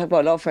circus. I've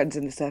got a lot of friends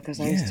in the circus.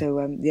 I used to,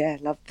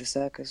 love the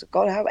circus.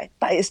 God,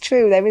 but it's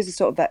true. There is a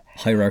sort of that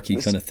hierarchy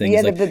kind of thing.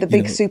 Yeah, like, the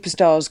big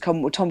superstars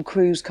come. Tom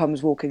Cruise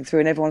comes walking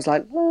through, and everyone's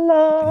like,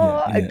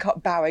 la, and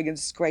bowing and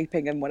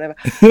scraping and whatever.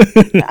 I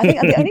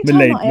think the only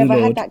time I ever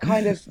had that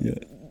kind of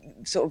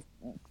sort of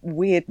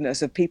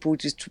weirdness of people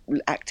just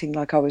acting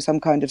like I was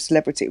some kind of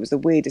celebrity, it was the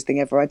weirdest thing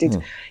ever. I did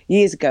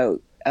years ago.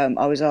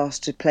 I was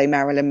asked to play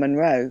Marilyn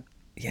Monroe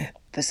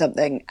for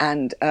something,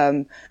 and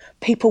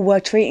people were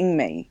treating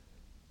me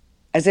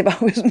as if I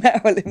was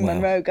Marilyn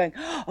Monroe, going,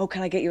 oh,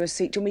 can I get you a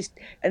seat? Do you want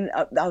me? And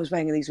I was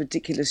wearing these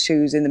ridiculous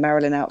shoes in the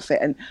Marilyn outfit,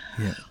 and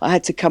I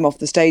had to come off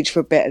the stage for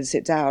a bit and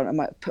sit down. I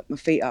might put my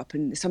feet up,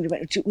 and somebody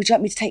went, would you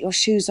like me to take your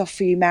shoes off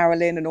for you,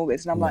 Marilyn, and all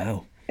this? And I'm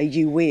like, are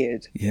you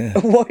weird? Yeah.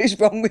 What is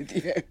wrong with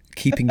you?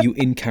 Keeping you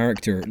in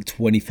character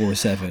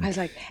 24/7. I was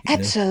like,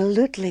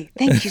 absolutely.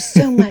 Thank you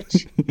so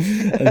much.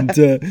 and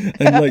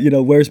like,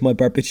 where's my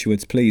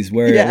barbiturates, please?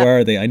 Where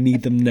are they? I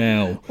need them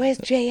now. Where's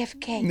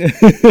JFK?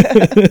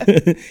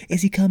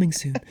 Is he coming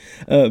soon?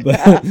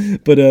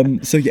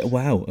 So yeah,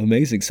 wow,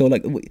 amazing. So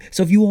like,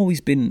 so have you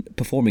always been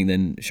performing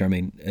then,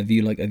 Charmaine? Have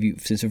you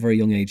since a very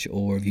young age,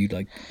 or have you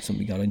like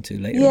something you got into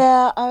later?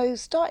 Yeah, I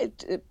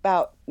started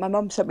my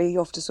mum sent me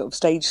off to sort of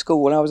stage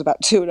school when I was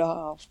about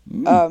 2.5.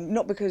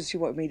 Not because she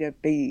wanted me to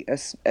be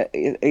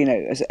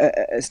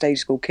a stage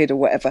school kid or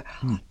whatever,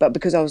 but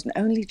because I was an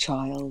only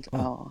child.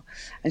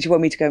 And she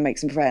wanted me to go and make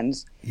some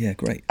friends. Yeah,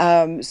 great.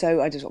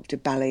 So I just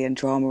did ballet and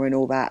drama and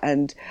all that.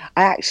 And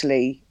I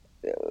actually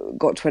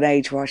got to an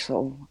age where I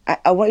thought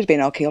I wanted to be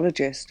an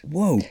archaeologist.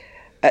 Whoa.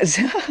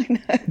 So,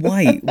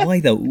 Why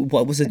though?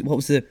 What was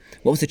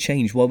the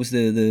change? What was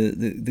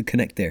the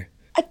connect there?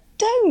 I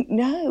don't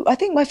know. I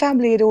think my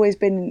family had always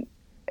been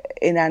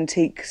in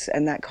antiques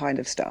and that kind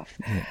of stuff.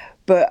 Yeah.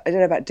 But I don't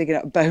know about digging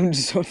up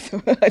bones or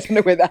something. I don't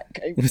know where that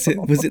came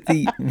from. Was it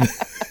the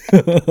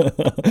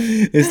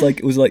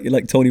it was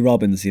like Tony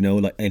Robbins,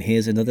 like, and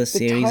here's another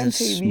series of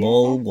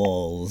small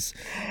walls.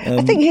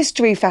 I think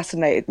history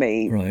fascinated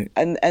me. Right.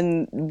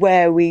 And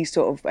where we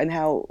sort of, and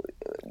how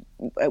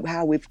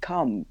we've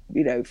come,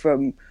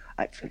 from,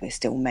 we're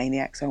still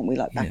maniacs, aren't we?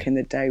 Like back in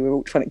the day, we were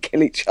all trying to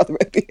kill each other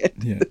at the end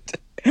of the day.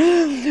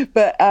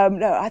 But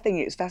no, I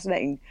think it's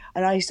fascinating.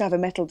 And I used to have a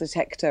metal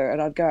detector,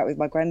 and I'd go out with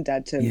my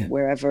granddad to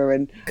wherever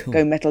and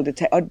go metal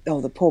detect.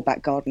 The poor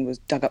back garden was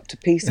dug up to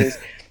pieces.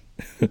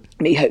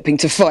 Me hoping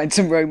to find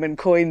some Roman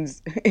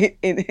coins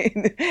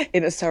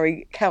in a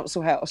Surrey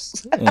council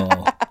house.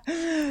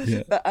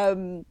 But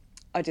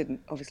I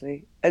didn't,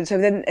 obviously. And so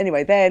then,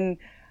 anyway,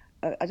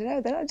 I don't know.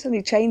 Then I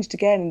suddenly changed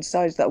again and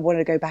decided that I wanted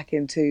to go back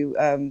into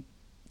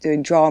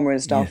doing drama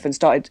and stuff, and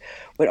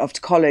went off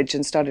to college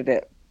and studied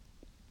it.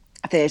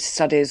 Theatre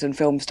studies and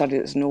film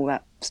studies and all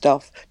that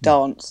stuff,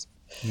 dance.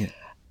 Yeah.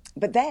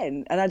 But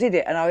then, and I did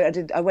it, and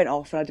I went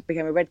off and I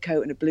became a red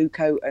coat and a blue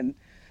coat, and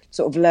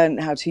sort of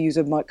learned how to use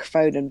a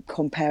microphone and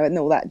compare it and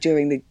all that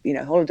during the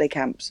holiday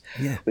camps.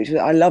 Yeah.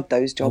 I loved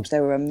those jobs. They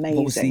were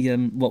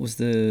amazing. What was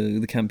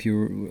the camp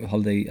you were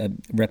holiday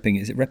repping?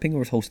 Is it repping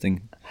or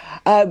hosting?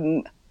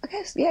 I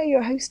guess,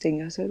 you're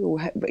hosting. I said,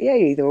 but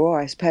either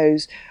or, I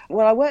suppose.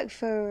 Well, I worked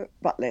for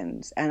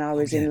Butlins, and I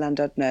was in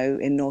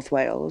Llandudno in North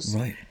Wales.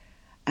 Right.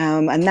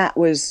 And that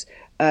was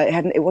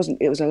it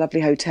was a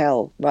lovely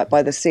hotel right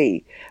by the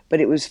sea,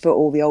 but it was for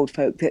all the old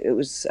folk. It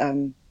was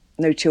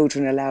no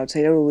children allowed, so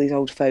you had all these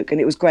old folk,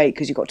 and it was great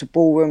because you got to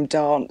ballroom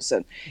dance,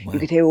 and you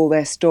could hear all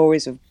their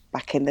stories of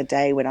back in the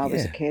day when I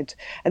was a kid,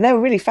 and they were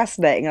really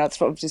fascinating. And I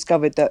sort of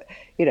discovered that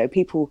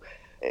people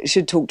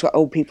should talk to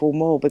old people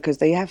more because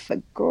they have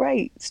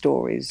great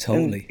stories.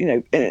 Totally.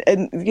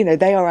 And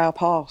they are our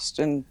past,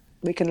 and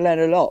we can learn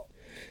a lot.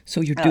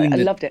 So you're doing I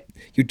loved it.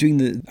 You're doing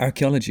the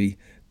archaeology,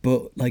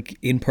 but like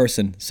in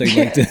person. So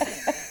you like to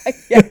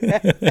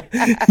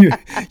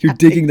you're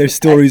digging their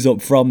stories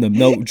up from them.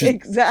 No, just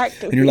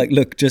exactly. And you're like,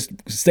 look, just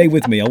stay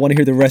with me. I want to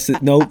hear the rest of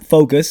it. No,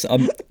 focus.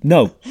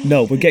 No,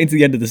 we're getting to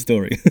the end of the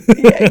story.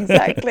 Yeah,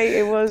 exactly.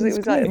 It was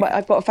like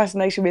I've got a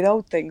fascination with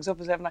old things,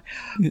 obviously, haven't I?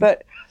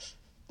 But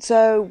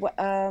so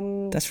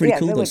that's really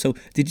cool though. So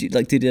did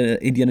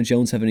Indiana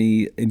Jones have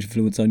any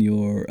influence on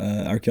your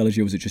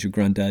archaeology, or was it just your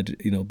granddad,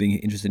 being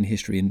interested in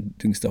history and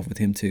doing stuff with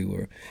him too,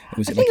 or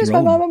was it I think it was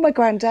my mum and my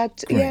granddad.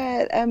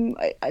 Great.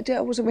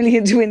 I wasn't really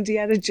into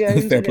Indiana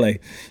Jones. Fair play.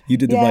 You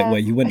did the right way.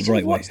 You went the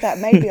right way. I should have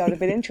watched that. Maybe I'd have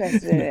been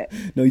interested in it.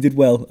 No, you did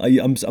well.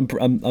 I'm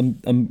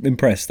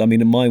impressed. I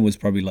mean, mine was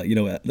probably like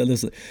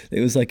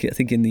it was like I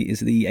think in the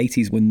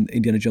 80s when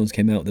Indiana Jones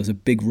came out, there was a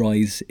big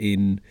rise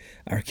in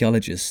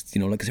archaeologists.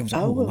 Because everyone was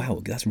like, oh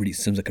wow, that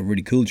sounds like a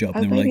really cool job.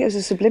 And maybe it was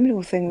a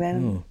subliminal thing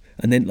then. Oh.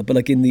 And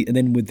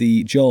then with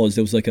the Jaws,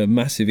 there was like a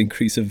massive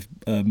increase of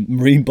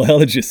marine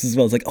biologists as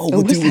well. It's like,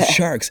 we'll do it with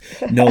sharks.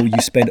 No,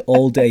 you spend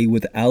all day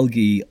with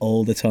algae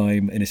all the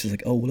time, and it's just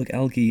like, look,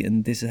 algae,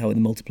 and this is how it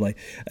multiply.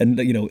 And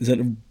it's a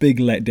big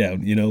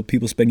letdown.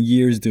 People spend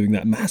years doing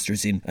that,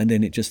 masters in, and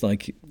then it just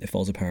like it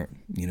falls apart.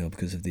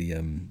 Because of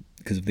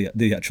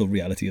the actual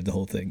reality of the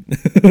whole thing.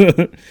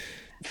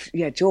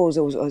 Yeah, Jaws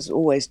has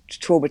always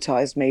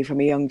traumatised me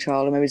from a young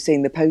child. I remember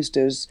seeing the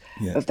posters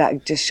of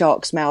that just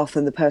shark's mouth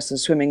and the person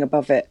swimming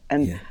above it,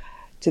 and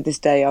to this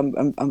day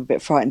I'm a bit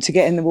frightened to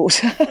get in the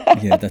water.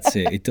 Yeah, that's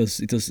it. It does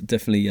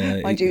definitely.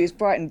 Mind you, it's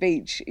Brighton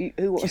Beach.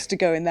 Who wants to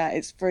go in that?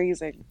 It's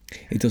freezing.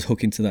 It does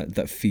hook into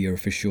that fear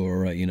for sure,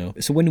 right?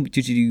 So when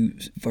did you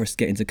first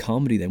get into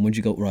comedy then? When did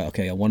you go, right,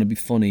 okay, I want to be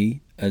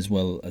funny as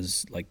well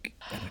as like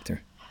an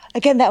actor?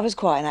 Again, that was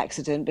quite an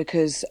accident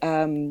because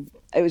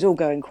it was all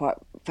going quite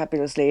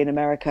fabulously in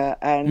America,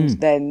 and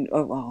then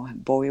I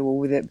won't bore you all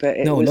with it, but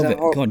I love it.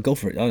 Go on, go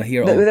for it. I'll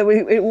hear it all.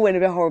 It all went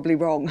a bit horribly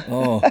wrong.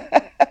 Oh.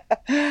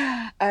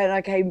 And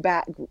I came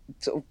back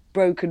sort of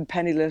broken,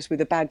 penniless,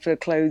 with a bag full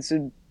of clothes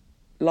and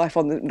life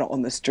not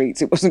on the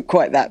streets, it wasn't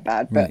quite that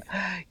bad, but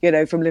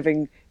from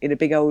living in a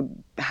big old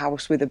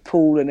house with a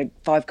pool and a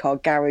 5-car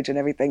garage and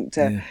everything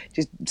to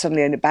just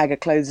suddenly in a bag of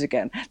clothes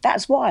again.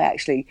 That's why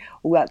actually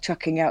all that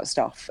chucking out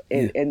stuff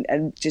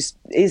and just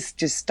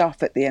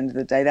stuff at the end of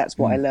the day. That's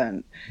what I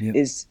learned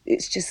is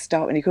it's just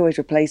stuff, and you can always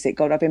replace it.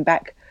 God, I've been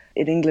back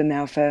in England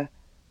now for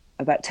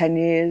about 10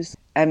 years,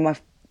 and my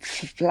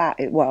flat,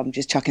 I'm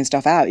just chucking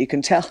stuff out, you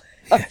can tell.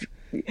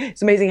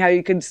 It's amazing how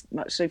you can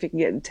much so if you can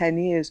get in 10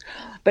 years.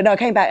 But no, I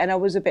came back and I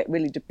was I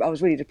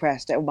was really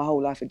depressed. My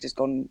whole life had just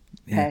gone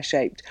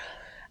pear-shaped,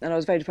 and I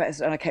was very depressed,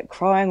 and I kept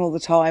crying all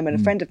the time. And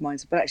a friend of mine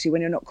said, "But actually,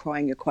 when you're not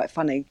crying, you're quite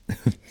funny,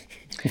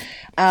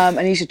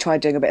 and you should try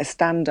doing a bit of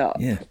stand-up."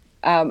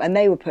 And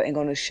they were putting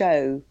on a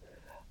show,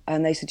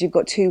 and they said, "You've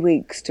got 2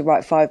 weeks to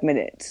write 5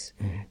 minutes,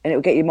 and it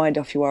will get your mind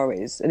off your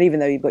worries. And even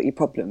though you've got your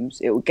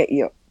problems, it will get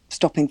you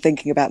stopping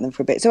thinking about them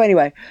for a bit." So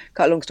anyway,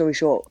 cut a long story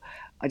short,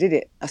 I did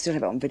it. I still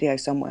have it on video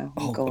somewhere.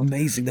 Oh,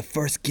 amazing. The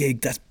first gig.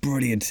 That's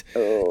brilliant.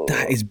 Oh.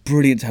 That is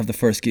brilliant to have the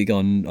first gig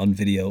on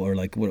video, or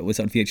like, what was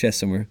it, on VHS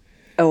somewhere?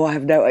 Oh, I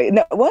have no,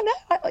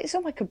 it's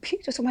on my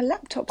computer, it's on my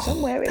laptop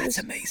somewhere. That's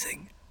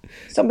amazing.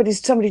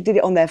 Somebody did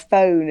it on their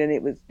phone, and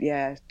it was,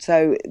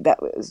 so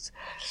that was,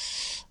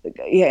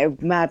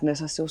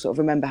 madness. I still sort of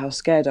remember how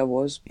scared I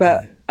was,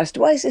 but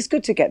it's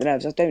good to get the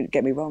nerves. Don't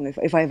get me wrong.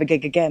 If I ever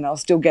gig again, I'll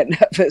still get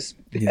nervous,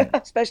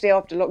 especially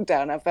after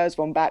lockdown. Our first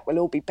one back, we'll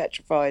all be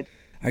petrified.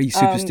 Are you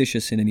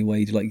superstitious in any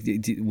way?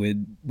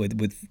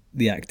 With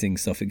the acting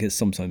stuff? Because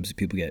sometimes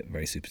people get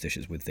very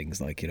superstitious with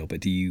things like, but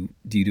do you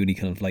do any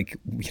kind of like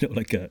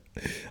like a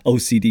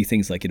OCD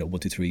things like 1,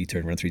 2, 3,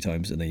 turn around 3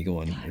 times and then you go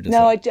on? Or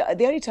just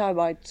the only time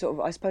I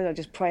suppose I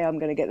just pray I'm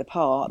going to get the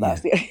part.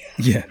 That's the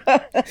only I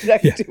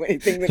don't do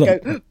anything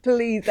that go,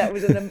 please. That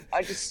was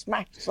I just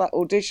smashed that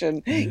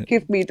audition.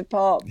 Give me the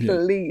part,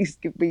 please.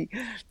 Give me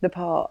the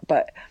part,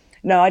 but.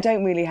 No, I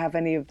don't really have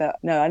any of that.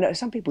 No, I know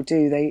some people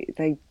do. They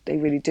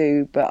really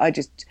do. But I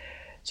just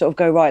sort of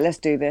go, right, let's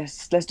do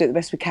this. Let's do it the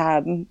best we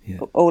can. Yeah.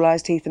 All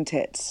eyes, teeth and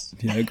tits.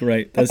 Yeah,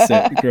 great. That's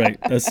it. Great.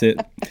 That's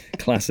it.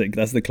 Classic.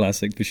 That's the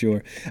classic for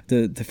sure.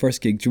 The first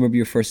gig, do you remember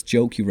your first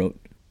joke you wrote?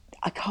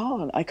 I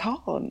can't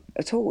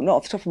at all. Not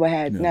off the top of my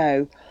head,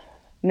 no.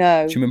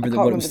 No. Do you remember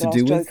what it was to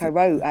do with? The last joke I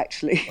wrote,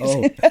 actually.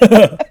 Oh.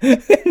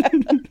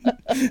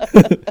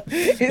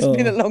 It's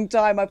been a long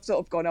time. I've sort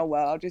of gone, oh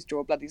well, I'll just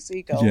draw a bloody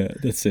seagull. Yeah,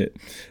 that's it.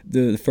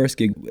 The first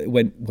gig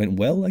went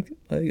well. Like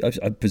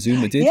I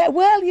presume it did. Yeah,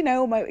 well,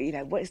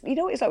 what it's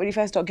like when you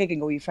first start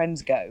gigging, all your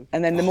friends go,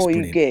 and then the more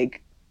you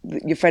gig,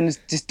 your friends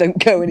just don't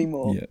go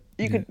anymore.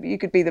 Yeah, you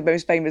could be the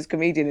most famous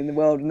comedian in the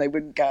world, and they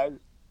wouldn't go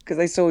because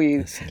they saw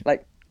you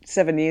like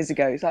 7 years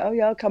ago. It's like, oh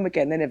yeah, I'll come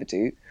again. They never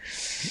do.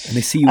 And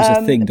they see you as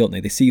a thing, don't they?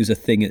 They see you as a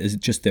thing, as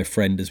just their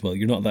friend as well.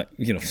 You're not that,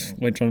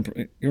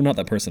 you're not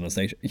that person on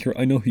stage.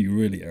 I know who you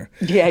really are.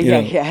 Yeah.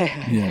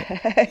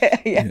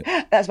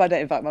 That's why I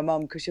don't invite my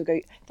mum, because she'll go,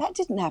 that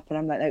didn't happen.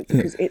 I'm like, no,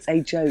 because it's a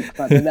joke,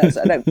 mum.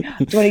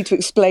 Do I need to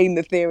explain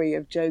the theory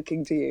of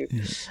joking to you?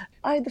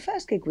 Yeah. The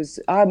first gig was,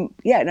 it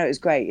was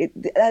great.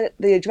 The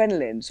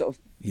adrenaline sort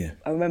of,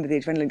 I remember the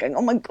adrenaline going,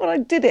 oh my God, I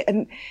did it.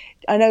 And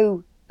I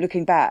know,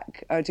 looking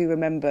back, I do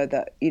remember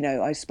that,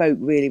 I spoke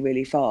really,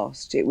 really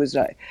fast. It was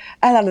like,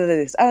 and I did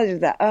this, and I did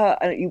that.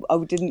 And I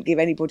didn't give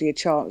anybody a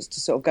chance to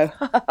sort of go,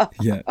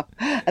 yeah.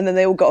 And then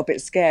they all got a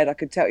bit scared. I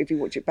could tell if you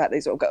watch it back, they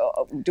sort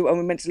of go, am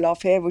I meant to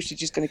laugh here, or is she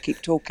just going to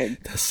keep talking?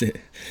 That's it.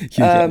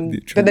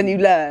 But then you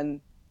learn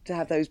to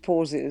have those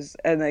pauses,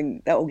 and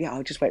then,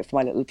 I'll just wait for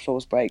my little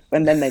applause break,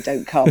 and then they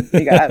don't come.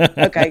 You go,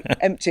 oh, okay,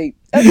 empty.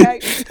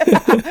 Okay.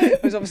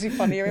 It was obviously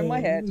funnier in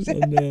my head.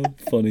 I know,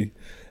 funny.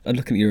 And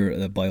looking at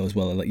your bio as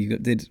well, like you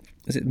did,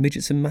 is it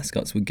Midgets and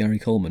Mascots with Gary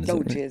Coleman? Is that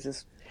right?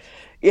 Jesus.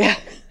 Yeah.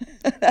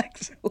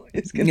 That's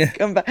always going to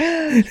come back.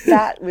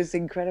 That was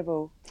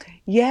incredible.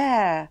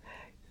 Yeah.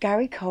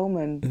 Gary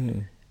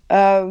Coleman.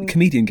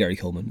 Comedian Gary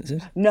Coleman, is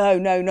it? No,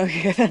 not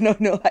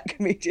that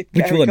comedian.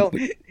 Which Gary one?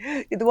 Coleman.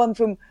 The one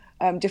from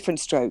Different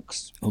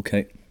Strokes.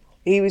 Okay.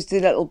 He was the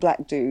little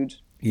black dude.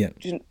 Yeah.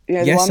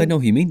 Yes, I know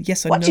who you mean.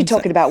 Yes, I know. What you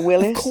talking about,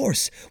 Willis? Of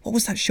course. What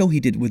was that show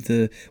he did with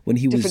when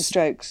he was Different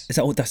Strokes? Is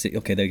that? Oh, that's it.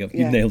 Okay, there you go.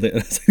 Yeah. You nailed it.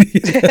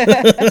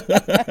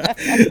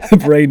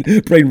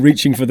 brain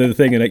reaching for the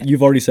thing, and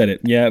you've already said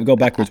it. Yeah, go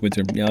backwards,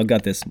 Winter. Yeah, I've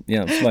got this.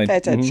 Yeah, it's fine. Pay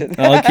attention.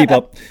 Mm-hmm. I'll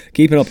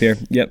keep it up here.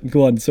 Yeah,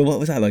 go on. So, what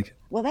was that like?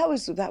 Well, that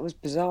was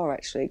bizarre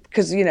actually,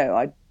 because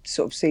I'd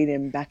sort of seen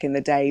him back in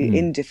the day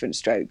in Different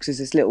Strokes as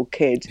this little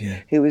kid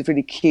who was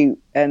really cute,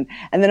 and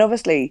then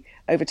obviously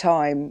over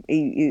time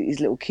his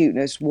little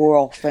cuteness wore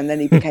off, and then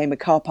he became a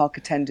car park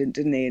attendant,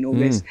 didn't he, and all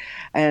this,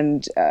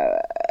 and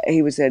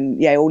he was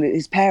all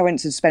his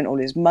parents had spent all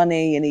his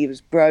money and he was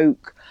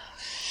broke,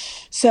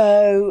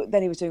 so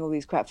then he was doing all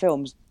these crap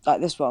films like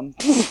this one.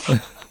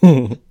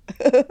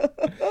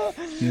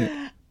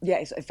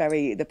 It's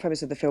the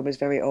premise of the film is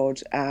very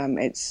odd.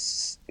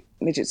 It's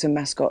Midgets and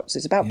Mascots.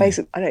 It's about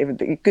basic. I don't even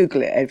think you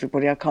Google it,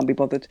 everybody. I can't be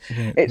bothered.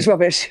 Yeah. It's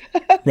rubbish.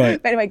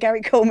 Right. But anyway,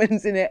 Gary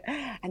Coleman's in it,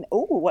 and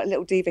what a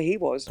little diva he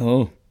was.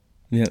 Oh,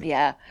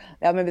 Yeah.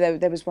 I remember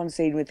there was one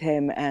scene with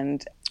him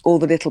and all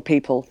the little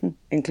people,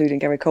 including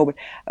Gary Coleman,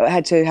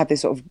 had to have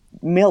this sort of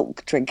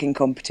milk drinking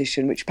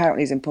competition, which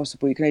apparently is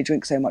impossible. You can only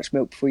drink so much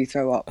milk before you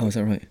throw up. Oh, is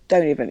that right?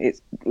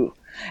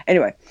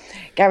 Anyway,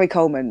 Gary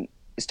Coleman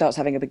starts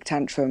having a big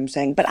tantrum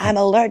saying, but I'm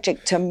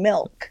allergic to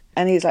milk.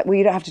 And he's like, well,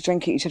 you don't have to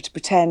drink it. You just have to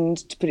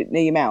pretend to put it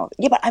near your mouth.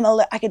 Yeah, but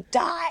I could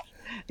die.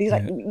 And he's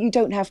like, you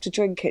don't have to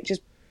drink it.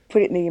 Just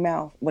put it near your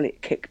mouth. Well,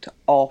 it kicked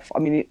off. I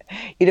mean,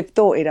 you'd have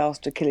thought he'd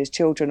asked to kill his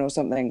children or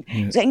something.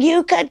 Yeah. He's like,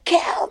 you could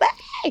kill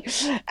me.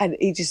 And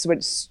he just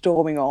went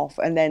storming off.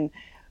 And then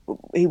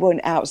he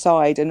went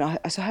outside and I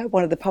heard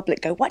one of the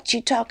public go, what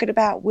you talking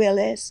about,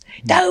 Willis?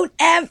 Don't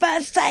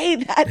ever say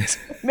that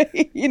to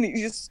me. And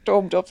he just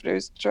stormed off to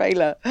his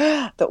trailer.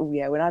 I thought, oh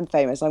yeah, when I'm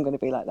famous, I'm going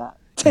to be like that.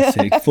 That's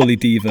it. Fully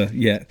diva,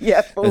 yeah.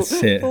 Yeah, full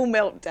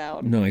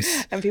meltdown.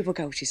 Nice. And people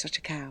go, oh, she's such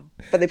a cow.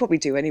 But they probably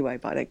do anyway,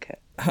 but I don't care.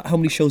 How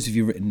many shows have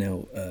you written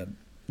now,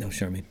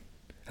 Charmaine?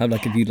 Have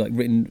you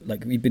written,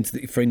 you've been to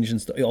the Fringe and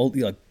stuff,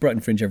 Brighton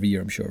Fringe every year,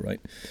 I'm sure, right?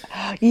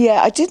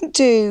 Yeah, I didn't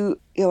do,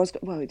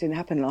 it didn't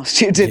happen last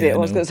year, did it?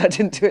 I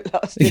didn't do it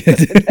last year.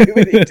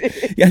 Nobody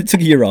did. Yeah, it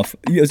took a year off.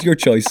 It was your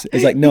choice. It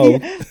was like, no.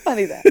 Yeah,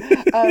 funny that.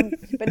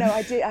 But no,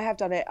 I have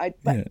done it.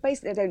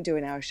 Basically, I don't do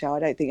an hour show. I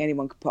don't think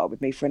anyone could put up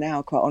with me for an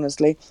hour, quite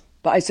honestly.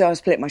 But I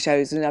split my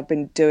shows and I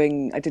did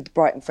the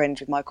Brighton Fringe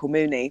with Michael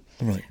Mooney.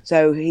 Right.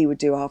 So he would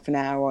do half an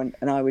hour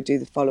and I would do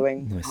the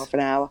following half an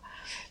hour.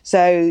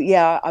 So,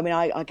 yeah, I mean,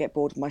 I get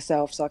bored of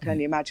myself, so I can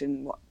only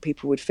imagine what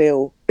people would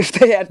feel if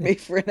they had me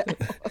for an hour.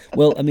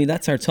 Well, I mean,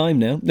 that's our time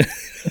now. No,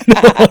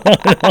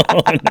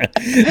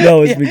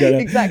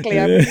 exactly.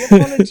 I really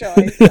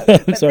apologise.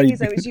 The thing is,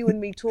 though, it's you and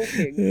me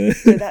talking,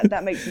 so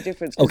that makes a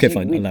difference. Okay,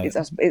 fine, allow it.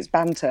 It's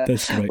banter.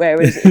 That's right.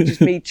 Whereas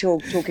just me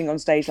talking on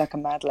stage like a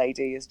mad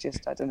lady is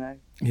just, I don't know.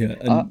 Yeah,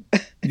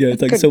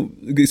 it's like, so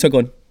go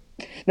on.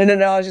 No,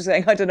 I was just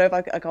saying, I don't know if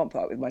I can't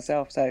put up with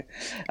myself, so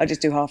I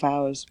just do half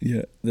hours.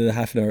 Yeah, the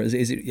half an hour. Is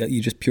it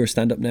you just pure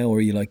stand-up now, or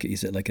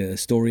is it like a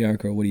story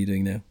arc, or what are you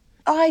doing now?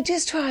 I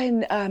just try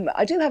and,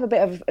 I do have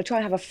try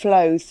and have a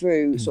flow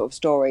through sort of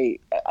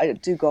story. I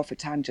do go off at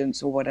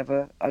tangents or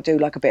whatever. I do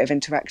like a bit of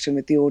interaction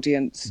with the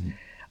audience.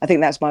 I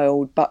think that's my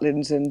old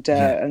Butlins and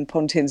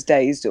Pontins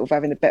days, sort of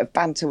having a bit of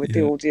banter with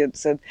the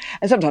audience. And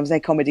sometimes they're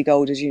comedy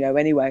gold, as you know,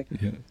 anyway.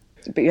 Yeah.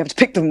 But you have to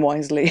pick them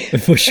wisely.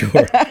 For sure.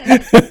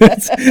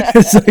 it's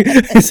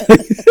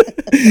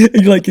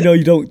like,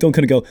 you don't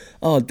kind of go,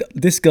 oh,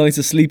 this guy's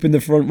asleep in the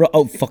front row.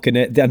 Oh, fucking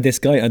it. And this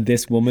guy and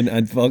this woman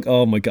and fuck,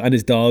 oh my God, and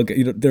his dog.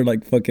 They're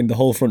like fucking the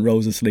whole front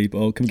row's asleep.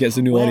 Oh, come get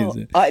some new audience.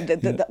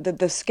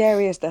 The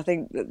scariest, I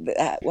think,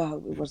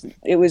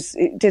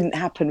 it didn't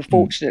happen,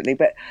 fortunately,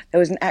 but there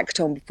was an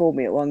actor on before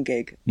me at one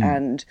gig.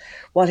 And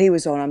while he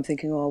was on, I'm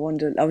thinking,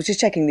 I was just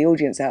checking the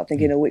audience out,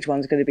 thinking, which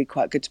one's going to be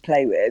quite good to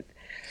play with.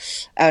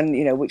 And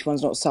which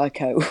one's not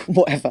psycho,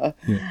 whatever.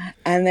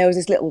 And there was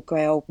this little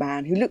grey old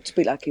man who looked to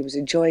be like he was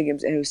enjoying him,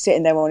 and he was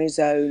sitting there on his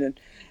own,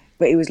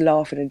 but he was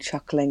laughing and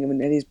chuckling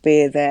and had his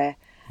beer there.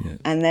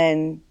 And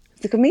then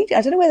the comedian,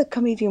 I don't know where the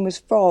comedian was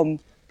from,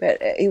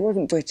 but he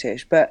wasn't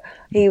British, but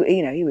he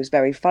was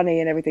very funny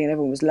and everything, and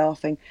everyone was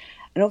laughing.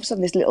 And all of a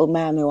sudden this little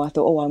man who I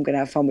thought, I'm going to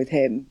have fun with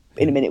him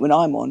in a minute when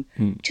I'm on,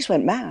 just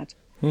went mad.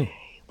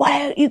 Why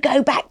don't you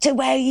go back to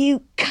where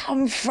you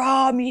come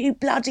from, you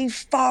bloody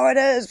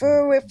foreigners?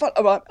 I'm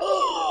like,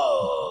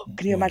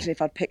 can you imagine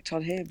if I'd picked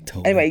on him?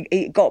 Totally. Anyway,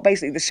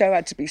 the show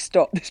had to be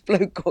stopped. This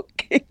bloke got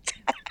kicked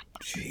out.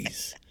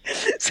 Jeez.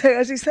 So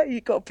as you say,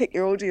 you've got to pick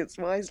your audience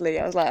wisely.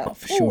 I was like,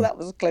 sure. That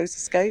was a close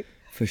escape.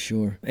 For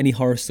sure. Any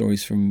horror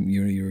stories from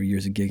your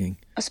years of gigging?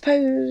 I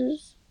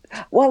suppose...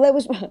 Well, there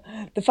was...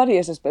 The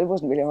funniest, it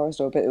wasn't really a horror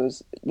story, but it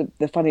was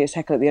the funniest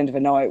heckle at the end of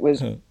a night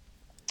was...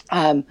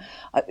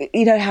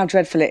 you know how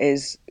dreadful it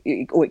is,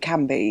 or it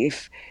can be,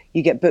 if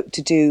you get booked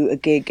to do a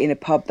gig in a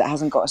pub that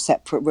hasn't got a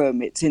separate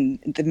room. It's in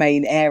the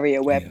main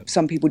area where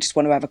some people just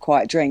want to have a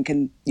quiet drink,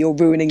 and you're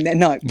ruining their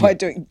night by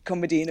doing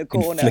comedy in a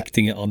corner.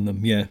 Inflicting it on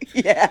them, yeah.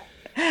 Yeah.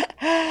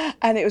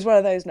 And it was one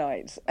of those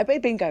nights.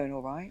 It'd been going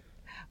all right.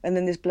 And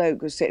then this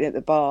bloke was sitting at the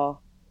bar,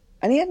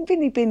 and he hadn't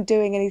really been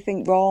doing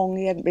anything wrong.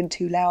 He hadn't been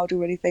too loud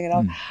or anything.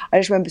 And I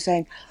just remember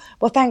saying,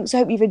 well, thanks. I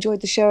hope you've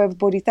enjoyed the show,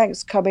 everybody.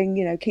 Thanks for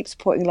coming. Keep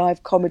supporting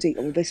live comedy.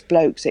 Or this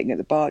bloke sitting at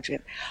the bar,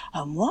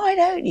 and why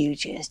don't you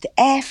just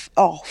F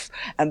off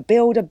and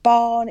build a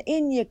barn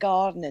in your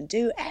garden and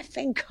do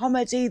effing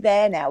comedy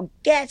there now?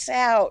 Get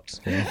out.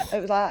 Yeah.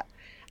 It was like,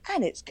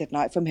 and it's good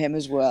night from him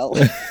as well.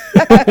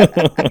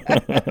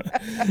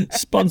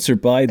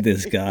 Sponsored by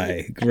this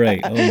guy.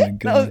 Great. Oh my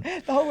God.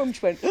 The whole room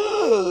just went,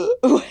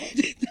 where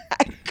did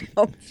that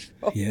come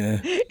from?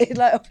 Yeah. It's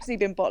like obviously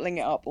been bottling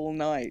it up all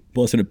night.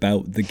 Wasn't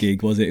about the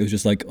gig, was it? It was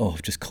just like,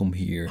 just come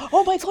here.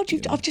 Oh my God,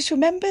 I've just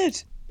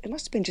remembered. It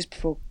must have been just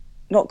before,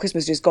 not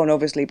Christmas just gone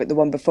obviously, but the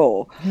one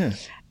before. Yeah.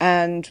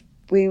 And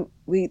we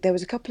there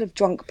was a couple of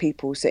drunk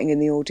people sitting in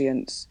the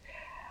audience.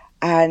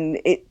 And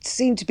it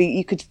seemed to be,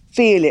 you could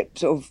feel it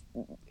sort of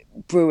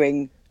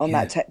brewing on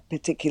that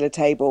particular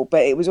table,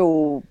 but it was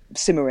all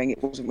simmering.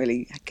 It wasn't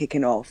really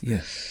kicking off.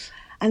 Yeah.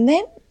 And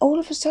then all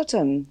of a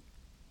sudden,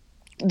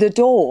 the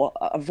door,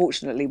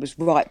 unfortunately, was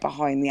right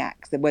behind the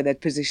act, where they'd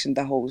positioned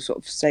the whole sort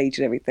of stage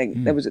and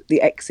everything. There was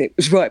the exit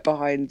was right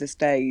behind the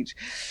stage.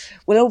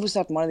 Well, all of a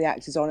sudden, one of the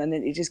acts is on, and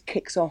then it just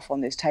kicks off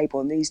on this table,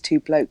 and these two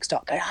blokes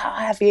start going,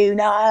 "I'll have you,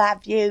 no, I'll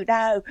have you,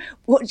 no.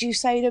 What did you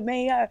say to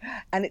me?"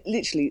 And it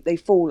literally, they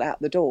fall out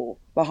the door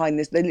behind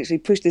this. They literally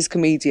push this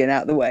comedian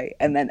out the way,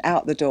 and then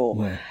out the door.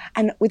 Wow.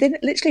 And within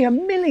literally a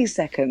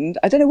millisecond,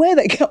 I don't know where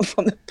they got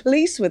from. The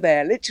police were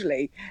there,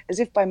 literally, as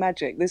if by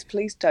magic. This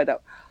police turned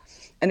up.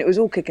 And it was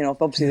all kicking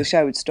off. Obviously, the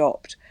show had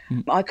stopped.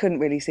 I couldn't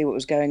really see what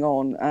was going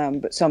on,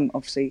 but some,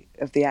 obviously,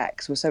 of the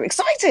acts were so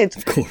excited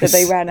that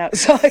they ran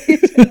outside.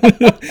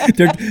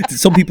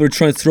 Some people are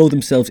trying to throw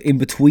themselves in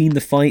between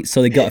the fight,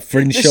 so they got a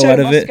fringe show out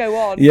of it. The show must go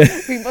on.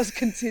 Yeah. We must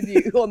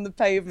continue on the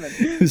pavement.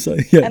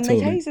 Like, yeah, and totally.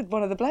 they tasered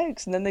one of the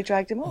blokes, and then they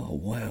dragged him off. Oh,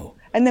 wow.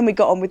 And then we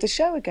got on with the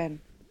show again.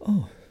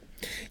 Oh.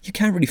 You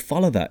can't really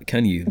follow that,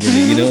 can you?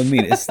 Really, you know what I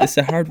mean? It's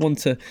a hard one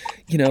to,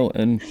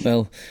 and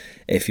well,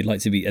 if you'd like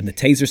to be, and the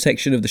taser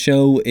section of the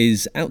show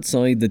is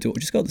outside the door.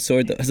 Just got the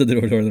sword that's at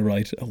the door on the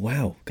right. Oh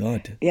wow,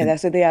 God. Yeah,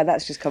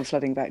 that's just come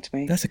flooding back to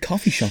me. That's a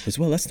coffee shop as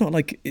well. That's not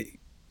like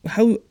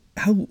how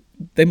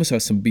they must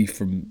have some beef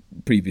from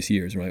previous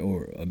years, right?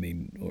 Or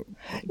no,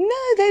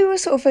 they were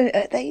sort of well,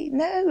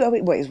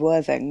 it's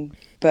Worthing,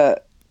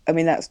 but I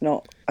mean that's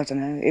not. I don't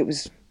know. It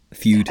was.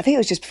 Feud. I think it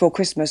was just before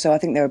Christmas, so I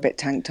think they were a bit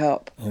tanked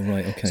up. Oh,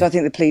 right, okay. So I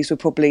think the police were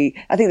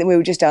I think that we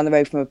were just down the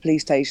road from a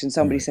police station.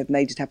 Somebody said, and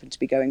they just happened to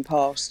be going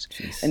past.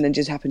 Jeez. And then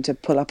just happened to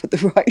pull up at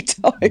the right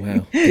time.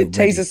 Wow.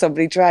 Taser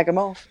somebody, drag them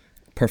off.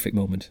 Perfect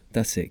moment.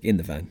 That's it. In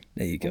the van.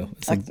 There you go.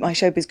 My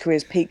showbiz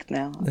career's peaked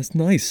now. That's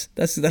nice.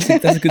 That's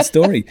a good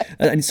story.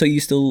 And so you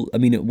still, I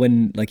mean,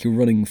 when like you're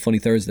running Funny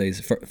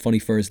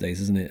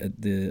Fursdays, isn't it,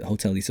 at the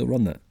hotel? You still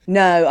run that?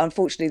 No,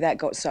 unfortunately, that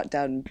got shut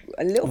down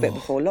a little bit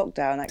before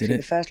lockdown. Actually,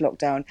 the first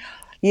lockdown.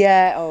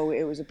 Yeah,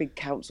 it was a big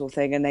council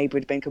thing. A neighbour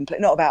had been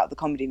complaining, not about the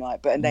comedy night,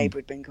 but a neighbour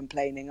had been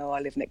complaining, I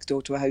live next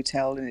door to a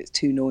hotel and it's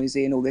too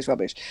noisy and all this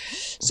rubbish.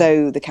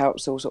 So the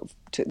council sort of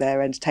took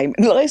their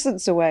entertainment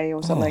licence away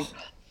or something.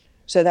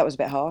 So that was a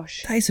bit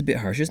harsh. That is a bit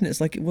harsh, isn't it?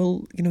 It's like,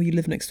 well, you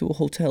live next to a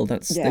hotel. They're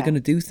going to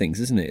do things,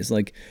 isn't it? It's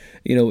like,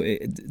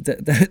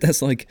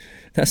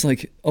 that's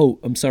like, oh,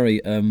 I'm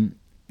sorry,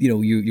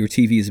 your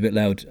TV is a bit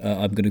loud.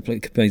 I'm going to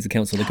complain to the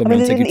council. They come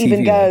around and take your TV. They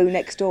didn't even go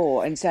next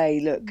door and say,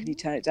 look, can you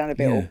turn it down a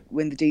bit? Or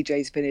when the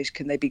DJ's finished,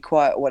 can they be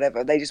quiet or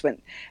whatever? They just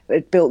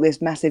built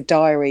this massive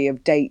diary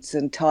of dates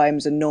and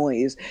times and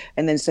noise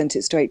and then sent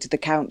it straight to the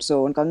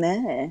council and gone,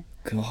 there.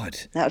 God.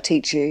 That'll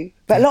teach you.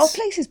 But a lot of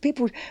places,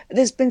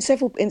 there's been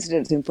several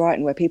incidents in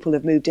Brighton where people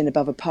have moved in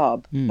above a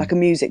pub, like a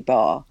music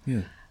bar.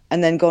 Yeah.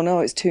 And then gone,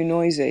 it's too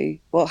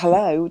noisy. Well,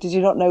 hello, did you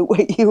not know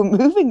where you were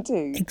moving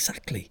to?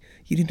 Exactly.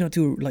 You did not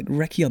do like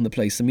recce on the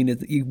place. I mean,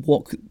 you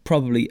walk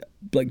probably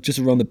like just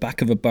around the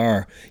back of a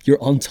bar.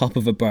 You're on top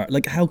of a bar.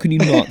 Like, how can you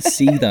not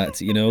see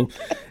that?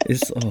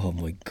 It's oh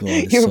my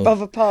God. You're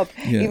above a pub,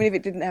 even if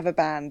it didn't have a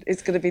band.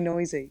 It's going to be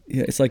noisy.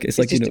 Yeah, it's like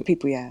just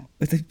people. Yeah,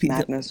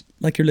 madness.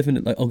 Like you're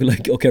living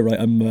like okay, right.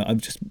 I'm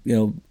just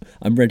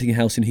I'm renting a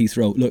house in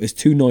Heathrow. Look, it's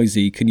too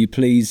noisy. Can you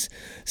please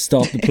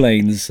stop the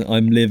planes?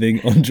 I'm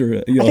living under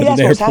I think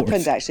that's what's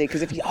happened actually.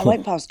 Because I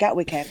went past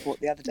Gatwick Airport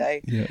the other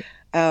day. Yeah.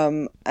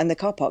 And the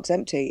car park's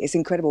empty. It's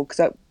incredible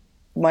because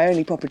my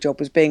only proper job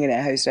was being an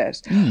air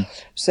hostess.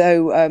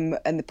 So,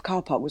 and the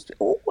car park was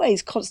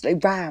always constantly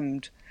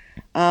rammed.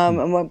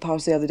 And went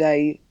past the other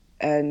day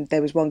and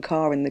there was one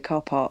car in the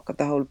car park of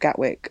the whole of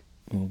Gatwick.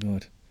 Oh,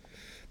 God.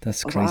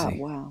 That's crazy.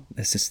 Wow.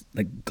 That's just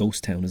like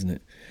ghost town, isn't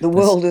it? The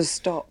world has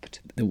stopped.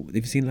 Have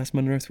you seen Last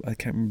Man on Earth? I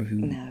can't remember who.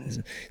 No.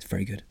 It's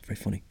very good. Very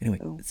funny. Anyway,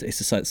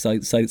 it's a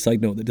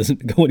side note that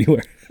doesn't go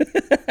anywhere.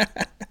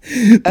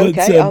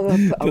 Okay, I'll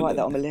write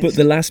that on my list. But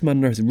The Last Man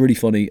on Earth is really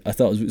funny. I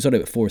thought it was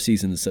only 4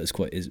 seasons, so I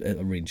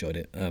really enjoyed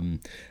it.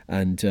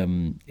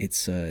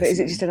 It's. But is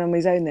it just on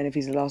his own then? If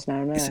he's the last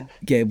man on Earth?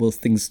 Yeah, well,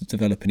 things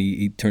develop, and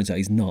he turns out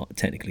he's not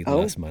technically the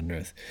last man on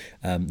Earth.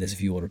 There's a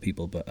few other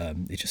people, but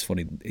it's just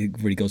funny. It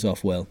really goes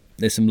off well.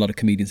 There's a lot of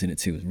comedians in it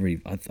too. It's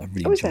really, I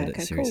really enjoyed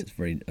that series.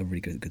 Cool. It's a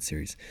really good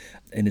series,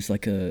 and it's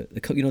like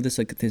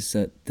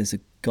there's a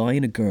guy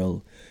and a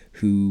girl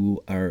who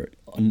are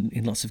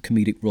in lots of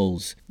comedic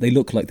roles. They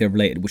look like they're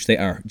related, which they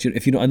are.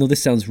 I know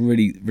this sounds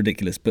really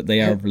ridiculous, but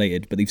they are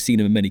related. But they've seen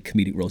them in many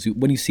comedic roles.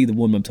 When you see the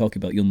one I'm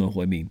talking about, you'll know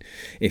who I mean.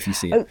 If you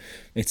see it,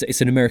 it's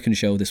an American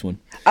show. This one.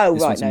 Oh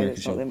right, no,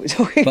 that's not them we're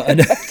talking about.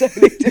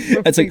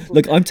 It's like,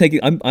 look,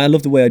 I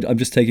love the way I'm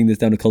just taking this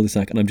down a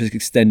cul-de-sac and I'm just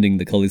extending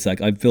the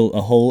cul-de-sac. I've built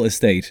a whole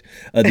estate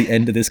at the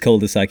end of this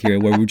cul-de-sac here,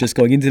 where we're just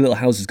going into little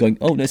houses, going,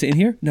 oh, no, is it in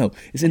here? No,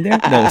 it's in there.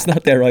 No, it's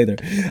not there either.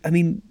 I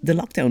mean, the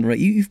lockdown, right?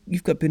 You've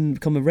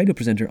become a radio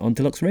presenter on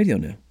Deluxe Radio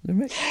now, is that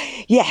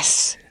right?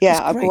 Yes, yeah.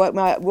 I've worked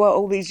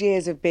all these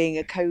years of being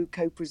a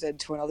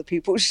co-presenter on other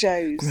people's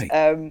shows.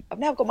 I've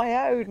now got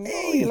my own.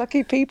 Oh, you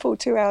lucky people!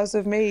 2 hours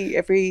of me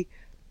every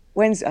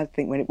Wednesday. I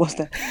think when it was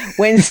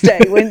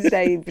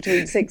Wednesday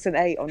between 6 and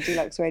 8 on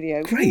Deluxe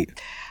Radio.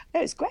 Great.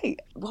 No, it's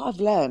great. What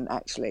I've learned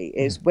actually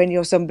is when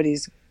you're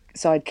somebody's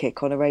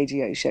sidekick on a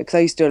radio show, because I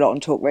used to do a lot on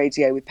talk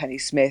radio with Penny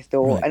Smith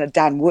and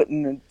Dan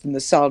Wootton from The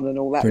Sun and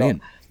all that lot.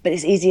 But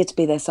it's easier to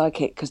be their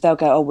sidekick because they'll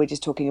go, oh, we're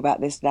just talking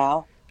about this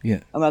now. Yeah.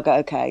 And I'll go,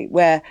 okay.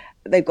 Where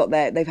they've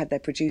had their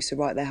producer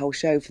write their whole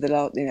show for the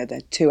last,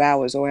 their 2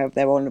 hours or whatever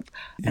they're on,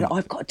 and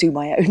I've got to do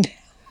my own.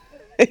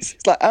 It's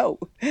like, oh,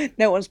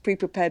 no one's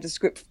pre-prepared a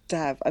script to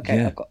have.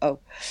 Okay, I've got,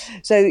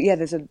 so yeah,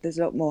 there's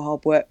a lot more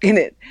hard work in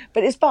it,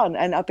 but it's fun,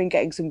 and I've been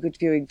getting some good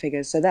viewing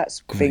figures, so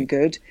that's been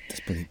good.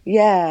 That's brilliant.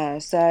 Yeah,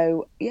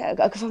 so yeah,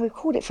 because I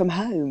recorded it from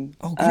home.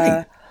 Oh,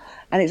 great.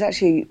 And it's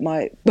actually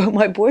my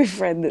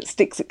boyfriend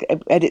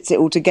that edits it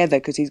all together,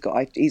 because he's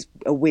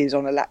a whiz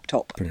on a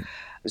laptop. Brilliant.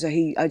 So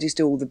I just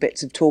do all the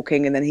bits of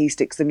talking, and then he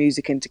sticks the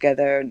music in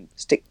together and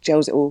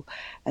gels it all,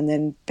 and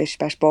then bish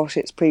bash bosh,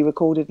 it's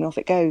pre-recorded and off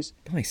it goes.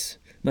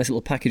 Nice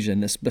little package then.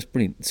 That's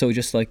brilliant. So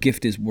just like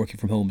Gift is working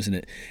from home, isn't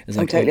it? It's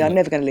like, totally. I'm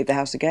never going to leave the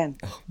house again.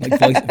 Oh, like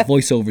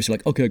voiceovers. You're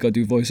like, okay, I got to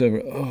do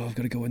voiceover. Oh, I've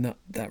got to go in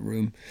that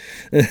room.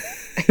 That's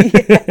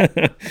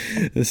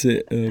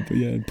it. But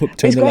yeah,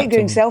 it's great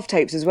doing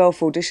self-tapes as well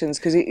for auditions,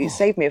 because it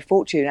saved me a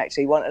fortune,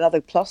 actually. Another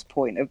plus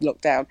point of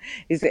lockdown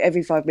is that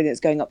every 5 minutes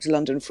going up to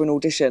London for an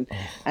audition.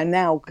 And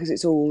now, because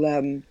it's all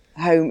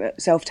home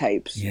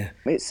self-tapes,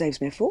 it saves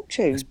me a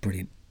fortune.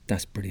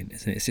 That's brilliant,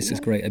 isn't it? It's just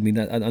it's great. I mean,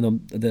 you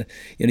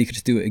could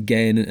just do it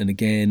again and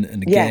again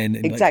and again.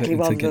 Yeah, exactly.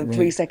 Rather than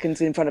 3 seconds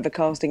in front of a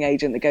casting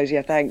agent that goes,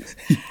 "Yeah, thanks,"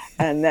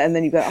 and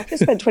then you go, "I've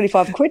just spent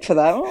 25 quid for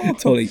that." Oh.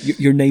 Totally.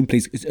 Your name,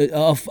 please.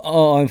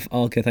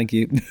 Okay, thank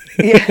you.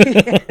 Yeah,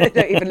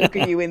 don't even look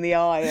at you in the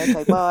eye.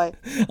 Okay, bye.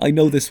 I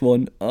know this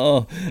one.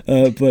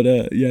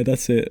 Yeah,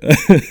 that's it.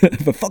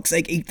 For fuck's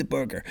sake, eat the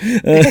burger.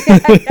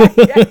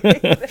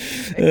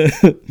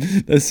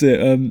 That's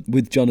it.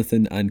 With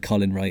Jonathan and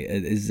Colin, right?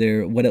 Is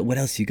there what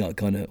else you got,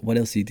 kind of? What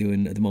else are you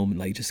doing at the moment?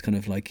 Like, just kind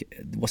of like,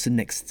 what's the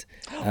next?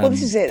 Well,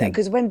 this is it,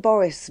 because when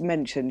Boris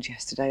mentioned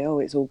yesterday,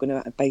 it's all going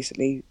to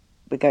basically,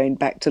 we're going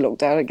back to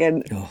lockdown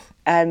again,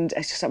 and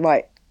it's just like,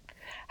 right,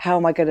 how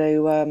am I going to?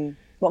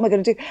 What am I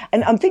going to do?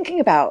 And I'm thinking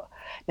about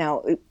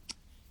now.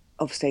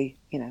 Obviously,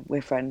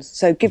 we're friends.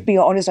 So give me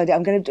your honest idea.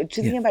 I'm going to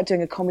thinking about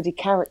doing a comedy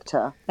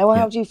character. Now,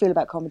 how do you feel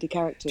about comedy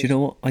characters? Do you know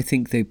what? I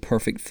think they're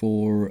perfect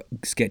for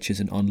sketches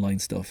and online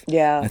stuff.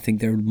 Yeah. I think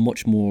they're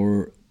much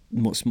more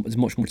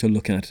to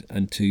look at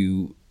and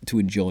to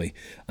enjoy.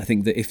 I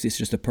think that if it's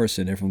just a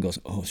person, everyone goes,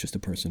 oh, it's just a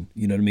person.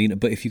 You know what I mean?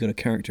 But if you got a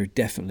character,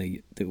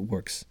 definitely that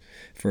works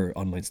for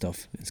online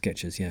stuff and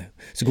sketches. Yeah.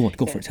 So go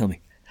for it. Tell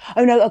me.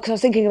 Oh no, because I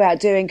was thinking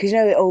about doing, because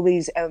all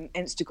these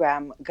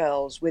Instagram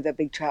girls with their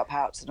big trout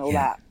pouts and all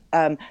that.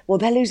 Well,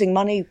 they're losing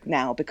money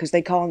now because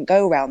they can't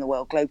go around the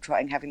world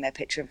globetrotting, having their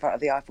picture in front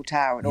of the Eiffel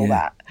Tower and all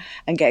that,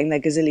 and getting their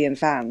gazillion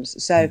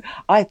fans. So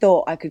I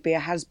thought I could be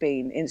a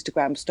has-been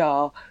Instagram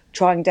star,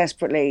 trying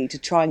desperately to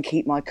try and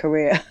keep my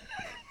career.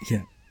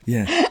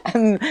 Yeah.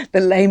 And the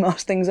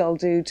lame-ass things I'll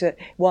do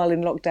while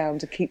in lockdown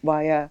to keep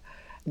my...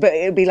 but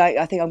it'd be like,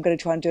 I think I'm going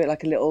to try and do it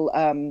like a little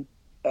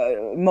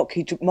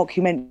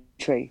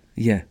mockumentary.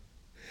 Yeah.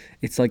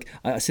 It's like,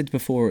 I said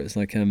before, it's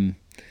like... even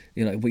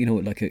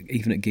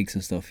at gigs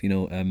and stuff,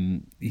 you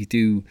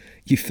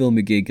film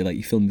a gig, like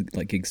you film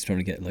like gigs trying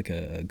to get like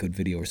a good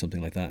video or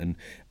something like that, and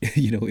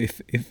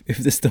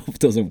if the stuff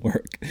doesn't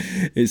work,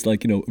 it's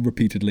like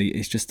repeatedly,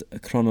 it's just a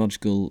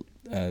chronological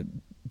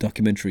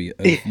documentary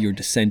of your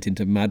descent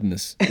into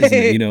madness, isn't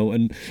it?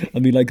 And I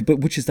mean, like, but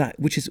which is I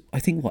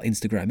think what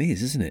Instagram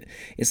is, isn't it?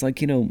 It's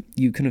like you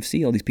kind of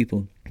see all these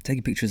people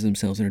taking pictures of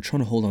themselves and are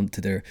trying to hold on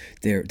to their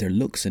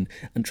looks, and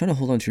trying to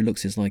hold on to your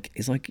looks is like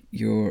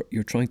you're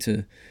trying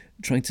to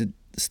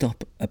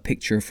stop a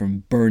picture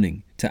from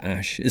burning to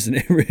ash, isn't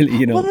it?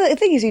 Really, Well, the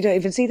thing is, you don't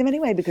even see them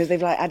anyway because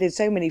they've like added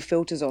so many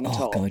filters on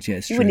top. Oh God, yeah,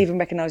 it's you true. wouldn't even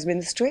recognise them in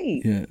the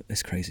street. Yeah,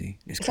 it's crazy.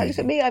 It's crazy. Like, look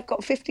at me, I've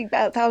got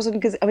 50,000.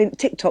 Because I mean,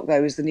 TikTok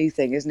though is the new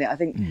thing, isn't it? I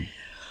think.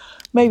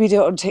 Maybe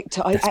do it on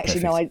TikTok.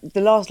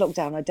 The last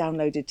lockdown I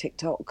downloaded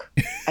TikTok,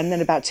 and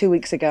then about 2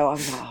 weeks ago I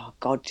was like, oh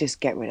God, just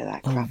get rid of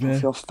that crap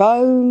off your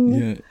phone.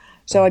 Yeah.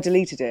 So I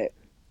deleted it.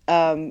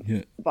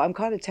 But I'm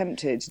kind of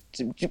tempted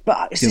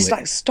but it's just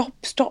like stop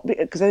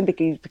because then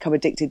you become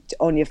addicted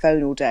on your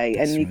phone all day.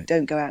 That's and you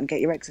don't go out and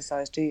get your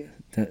exercise, do you?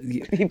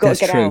 You've got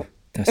to get out.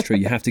 That's true.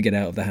 You have to get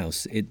out of the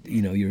house.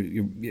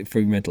 You're for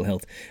your mental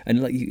health,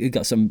 and like you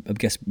got some. I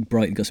guess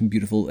Brighton got some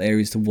beautiful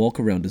areas to walk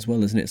around as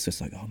well, isn't it? It's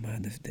just like, oh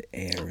man, the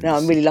air. No,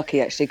 I'm really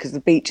lucky actually because the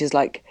beach is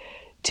like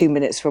 2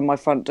 minutes from my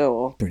front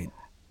door. Brilliant.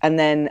 And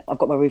then I've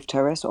got my roof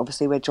terrace,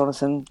 obviously where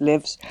Jonathan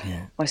lives,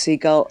 my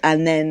seagull,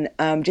 and then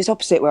just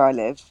opposite where I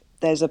live,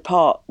 there's a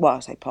park. Well, I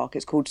say park.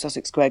 It's called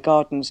Sussex Square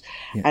Gardens,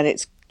 and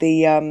it's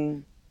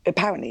the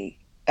apparently.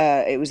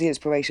 It was the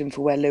inspiration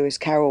for where Lewis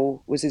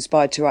Carroll was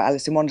inspired to write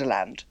Alice in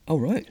Wonderland. Oh,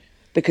 right.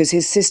 Because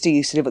his sister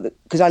used to live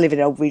because I live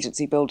in old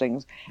Regency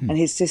buildings, and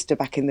his sister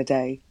back in the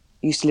day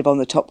used to live on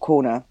the top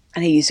corner,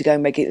 and he used to go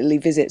and regularly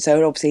visit.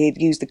 So obviously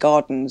he'd use the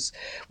gardens,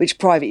 which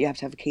private, you have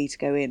to have a key to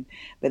go in.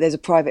 But there's a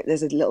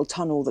little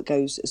tunnel that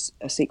goes,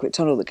 a secret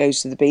tunnel that goes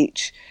to the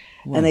beach.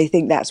 Wow. And they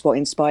think that's what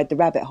inspired the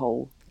rabbit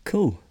hole.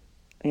 Cool.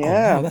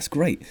 Yeah. Oh, wow, that's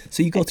great.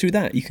 So you go through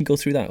that. You can go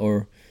through that,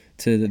 or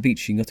to the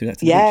beach? You can go through that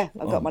to the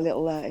beach? I've got my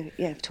little,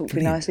 talk to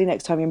me nicely.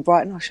 Next time you're in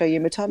Brighton, I'll show you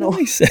my tunnel.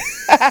 Nice.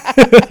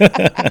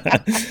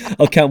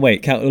 Oh, can't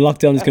wait.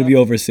 Lockdown is going to be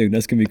over soon.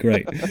 That's going to be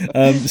great.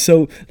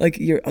 So, like,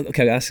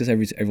 I ask this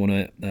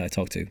everyone I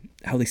talk to,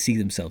 how they see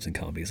themselves in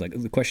comedy. It's like,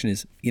 the question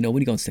is, when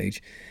you go on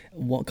stage,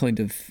 what kind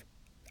of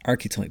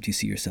archetype do you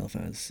see yourself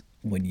as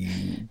when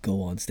you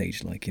go on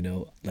stage? Like,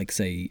 like,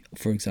 say,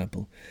 for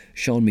example,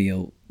 Sean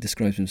Mio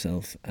describes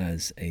himself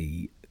as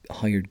a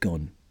hired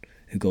gun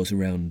who goes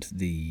around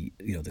the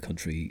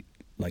country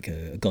like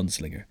a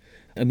gunslinger.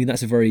 I mean,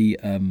 that's a very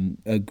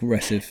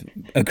aggressive.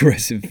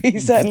 He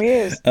certainly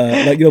is.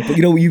 But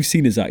you've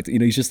seen his act.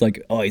 He's just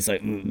like, he's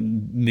like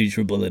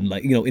miserable and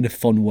like, in a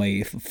fun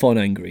way, fun,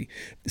 angry.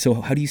 So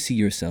how do you see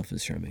yourself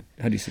as Charmaine?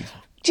 How do you see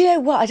yourself? Do you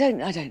know what? I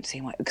don't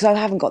see my, because I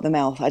haven't got the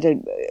mouth. I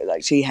don't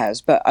like she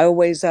has, but I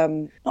always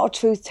not a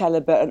truth teller,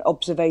 but an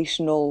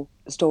observational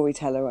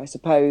storyteller, I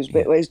suppose.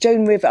 But whereas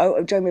Joan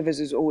Rivers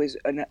is always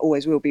and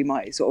always will be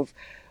my sort of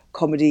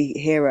comedy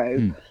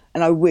hero.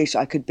 And I wish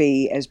I could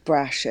be as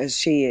brash as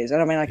she is. And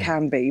I mean, I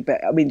can be,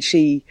 but I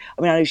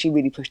know she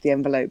really pushed the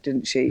envelope,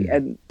 didn't she?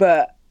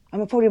 But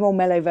I'm probably a more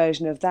mellow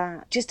version of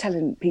that. Just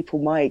telling people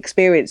my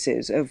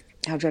experiences of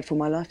how dreadful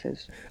my life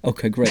is.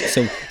 Okay, great.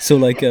 So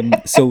like in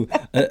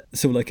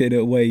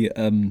a way,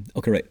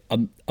 okay, right.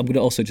 I'm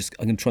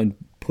gonna try and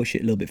push it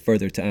a little bit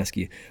further to ask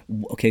you,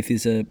 okay, if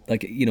there's do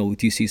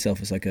you see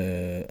yourself as like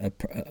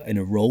in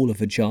a role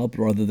of a job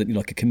rather than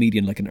like a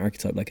comedian, like an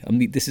archetype? Like, I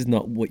mean, this is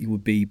not what you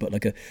would be, but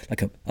like a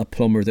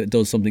plumber that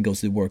does something,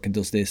 goes to work and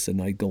does this,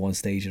 and I go on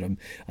stage and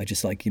I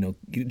just like, do you know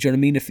what I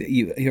mean? If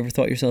you ever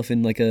thought yourself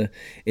in like in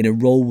a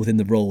role within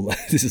the role?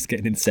 This is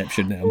getting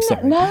Inception now. I'm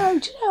sorry. No,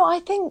 do you know?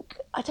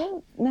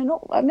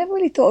 I've never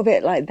really thought of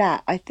it like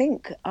that. I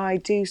think I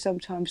do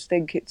sometimes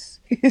think it's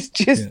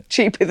just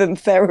cheaper than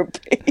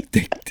therapy.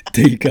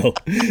 There you go.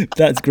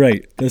 That's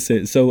great. That's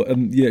it. So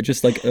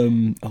just like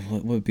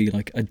what would be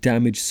like a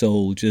damaged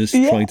soul just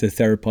trying to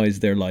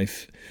therapize their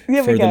life for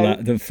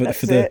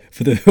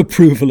the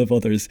approval of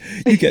others.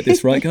 You get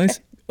this, right, guys?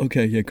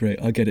 Okay, yeah, great.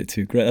 I get it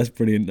too. Great. That's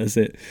brilliant. That's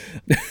it.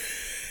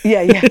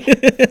 Yeah.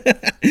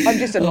 I'm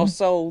just a lost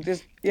soul.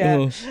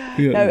 No,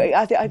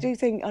 I do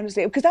think,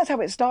 honestly, because that's how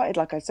it started,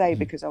 like I say,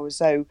 because I was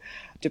so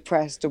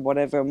depressed and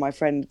whatever, and my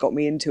friend got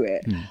me into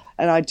it.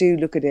 And I do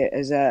look at it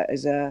as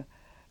a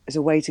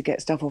way to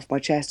get stuff off my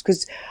chest,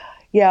 because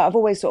I've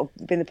always sort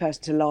of been the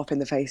person to laugh in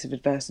the face of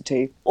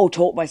adversity, or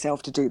taught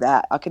myself to do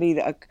that. I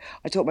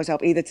taught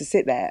myself either to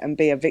sit there and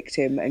be a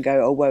victim and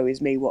go, oh, woe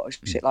is me, what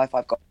a shit life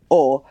I've got,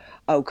 or,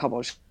 oh, come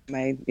on,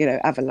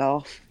 Charmaine, have a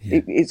laugh.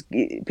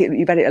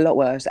 You've had it a lot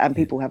worse, and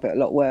people have it a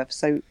lot worse,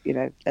 so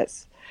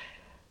let's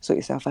sort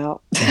yourself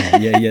out.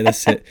 Yeah,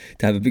 that's it.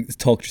 To have a big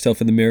talk to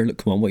yourself in the mirror. Look,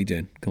 come on, what are you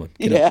doing? Come on,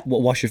 get up.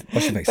 Wash your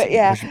face.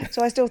 But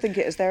so I still think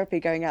it as therapy,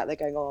 going out there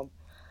going,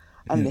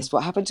 and this is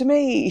what happened to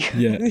me.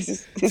 Yeah.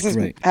 this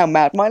is how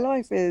mad my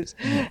life is.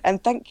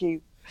 And thank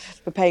you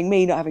for paying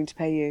me, not having to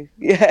pay you.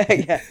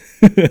 Yeah.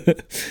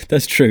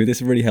 That's true.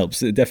 This really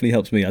helps. It definitely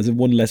helps me as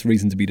one less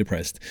reason to be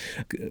depressed.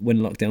 When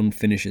lockdown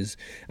finishes,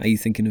 are you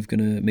thinking of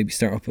going to maybe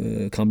start up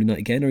a comedy night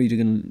again, or are you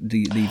going to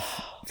leave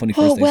Funny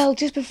Fursdays? Well,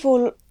 just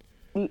before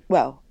it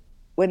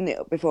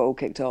all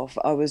kicked off,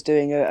 I was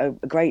doing a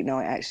great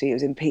night, actually. It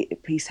was in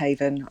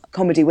Peacehaven,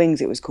 Comedy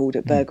Wings it was called,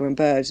 at Burger and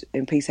Bird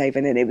in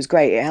Peacehaven, and it was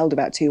great. It held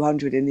about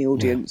 200 in the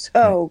audience.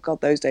 Wow. Oh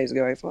God, those days are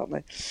going over, aren't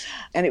they?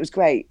 And it was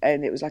great,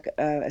 and it was like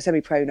a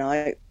semi-pro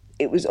night.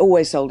 It was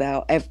always sold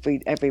out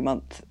every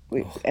month,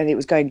 and it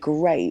was going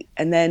great.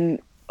 And then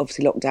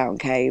obviously lockdown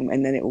came,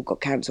 and then it all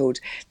got cancelled.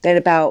 Then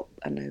about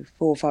 4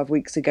 or 5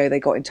 weeks ago, they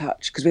got in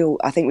touch, because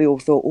I think we all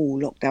thought,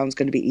 lockdown's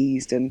going to be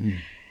eased, and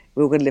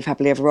we were going to live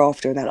happily ever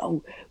after, and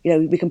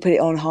then we can put it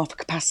on half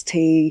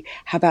capacity.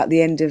 How about the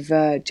end of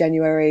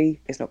January?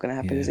 It's not going to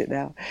happen, is it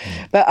now?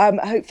 But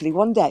hopefully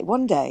one day.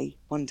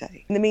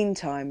 In the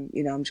meantime,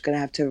 I'm just going to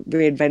have to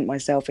reinvent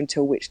myself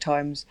until which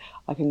times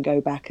I can go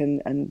back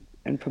and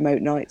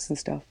promote nights and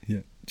stuff. Yeah.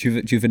 Do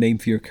you have a name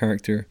for your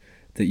character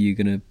that you're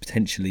going to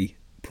potentially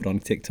put on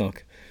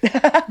TikTok?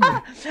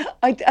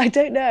 I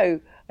don't know.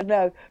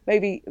 No,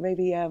 maybe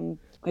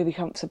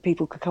some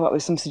people could come up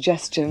with some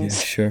suggestions.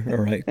 Yeah, sure.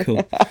 All right,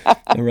 cool.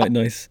 All right,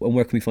 nice. And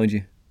where can we find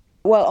you?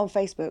 Well, on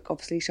Facebook,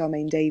 obviously,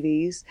 Charmaine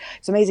Davies.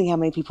 It's amazing how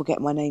many people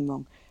get my name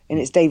wrong. And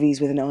it's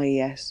Davies with an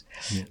IES.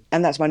 Yeah.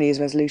 And that's my New Year's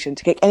resolution,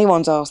 to kick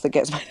anyone's ass that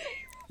gets my name.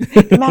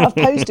 The amount of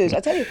posters, I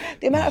tell you,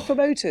 the amount of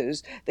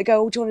promoters that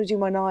go, do you want to do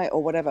my night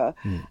or whatever?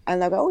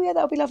 And they'll go, oh yeah,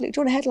 that'll be lovely. Do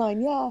you want a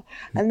headline? Yeah.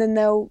 And then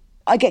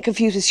I get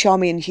confused with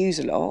Charmaine Hughes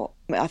a lot.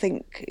 I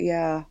think,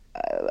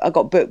 I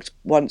got booked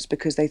once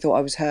because they thought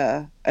I was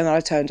her, and then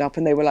I turned up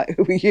and they were like,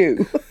 who are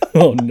you?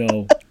 Oh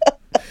no.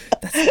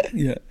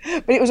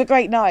 But it was a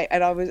great night,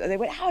 and they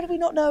went, how did we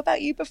not know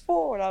about you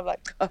before? And I'm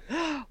like,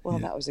 that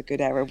was a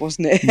good error,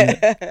 wasn't it?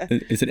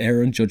 It's an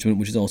error in judgment,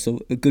 which is also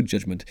a good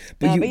judgment.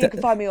 But you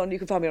can find me on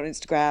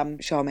Instagram,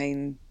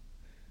 Charmaine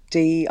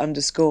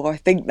D_, I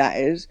think that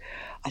is.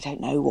 I don't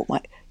know what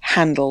my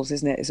handles,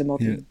 isn't it? It's a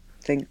modern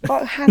thing.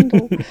 Got a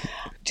handle.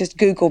 Just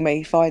Google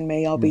me, find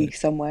me. I'll be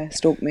somewhere.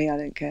 Stalk me. I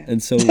don't care.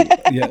 And so,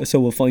 so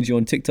we'll find you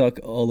on TikTok,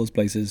 all those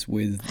places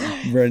with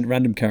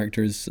random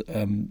characters,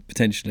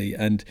 potentially,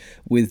 and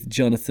with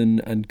Jonathan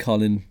and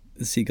Colin,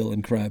 the Seagull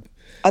and Crab.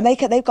 And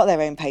they've got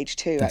their own page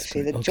too, That's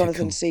actually. great. The Okay,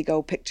 Jonathan cool.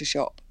 Seagull Picture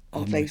Shop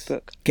on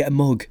Facebook. Nice. Get a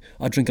mug.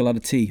 I drink a lot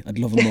of tea. I'd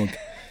love a mug.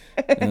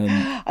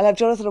 I'll have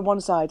Jonathan on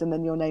one side and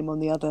then your name on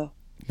the other.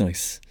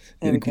 Nice.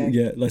 There we go.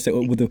 Yeah, like so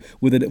with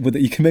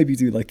you can maybe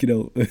do like, you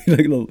know, like a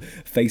little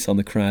face on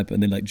the crab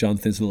and then like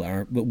Jonathan's little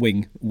arm,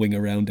 wing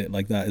around it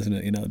like that, isn't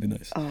it? You know, it'd be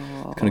nice.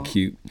 Oh. Kind of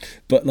cute.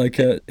 But like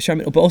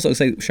Charmaine, but also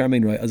say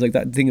Charmaine, right? I was like,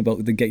 that thing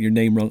about the get your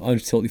name wrong. I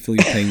totally feel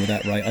your pain with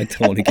that, right? I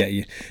totally get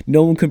you.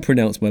 No one can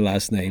pronounce my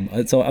last name,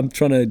 so I'm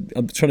trying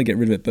to get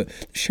rid of it. But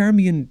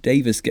Charmaine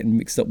Davies getting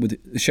mixed up with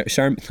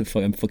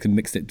I'm fucking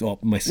mixed it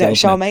up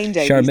myself. No, Charmaine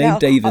Davies. Charmaine now,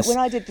 Davies. When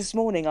I did this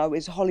morning,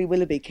 Holly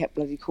Willoughby kept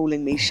bloody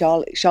calling me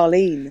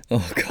Charlene.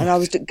 Oh God. And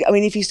I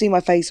mean, if you see my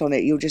face on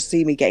it, you'll just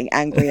see me getting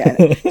angry at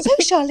her. So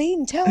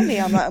Charlene, tell me.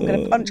 I'm like, I'm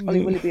going to punch Holly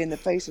Willoughby in the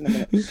face in a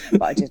minute,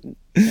 but I didn't.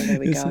 So there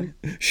we go.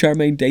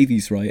 Charmaine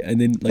Davies, right? And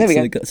then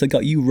like so they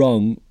got you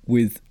wrong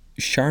with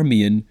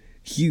Charmian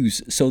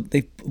Hughes. So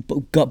they've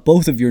got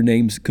both of your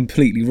names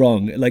completely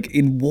wrong, like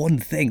in one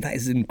thing. That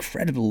is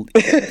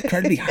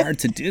incredibly hard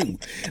to do.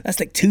 That's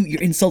like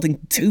you're insulting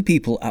two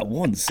people at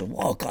once.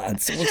 Oh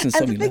God! So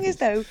and the thing is,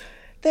 though,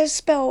 they're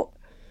spelled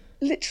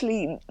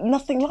literally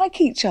nothing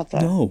like each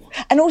other. No.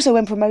 And also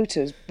when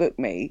promoters book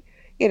me,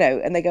 you know,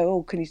 and they go,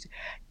 oh,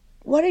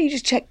 why don't you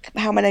just check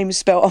how my name is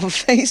spelled off of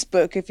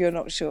Facebook if you're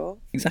not sure?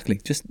 Exactly.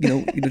 Just,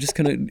 just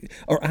kind of,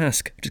 or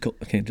ask. Just go,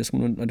 okay, I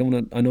know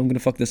I'm going to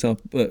fuck this up,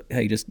 but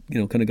hey, just,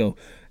 kind of go,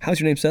 how's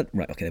your name spelled?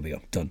 Right, okay, there we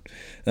go, done.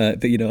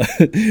 But, I was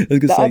going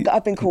to say...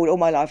 I've been called, all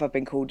my life I've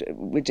been called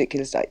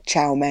ridiculous, like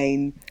chow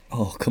mein.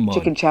 Oh, come on.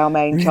 Chicken chow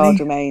mein, really? charred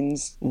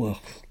remains, Oh,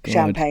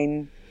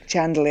 champagne,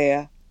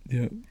 chandelier.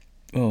 Yeah.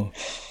 Oh,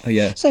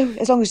 yeah. So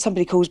as long as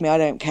somebody calls me, I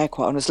don't care,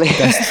 quite honestly.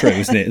 That's true,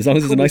 isn't it? As long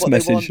as it's a nice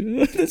message.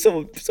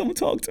 Someone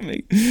talk to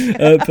me.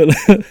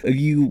 But are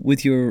you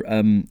with your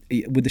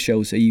with the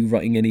shows? Are you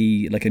writing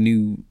any like a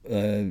new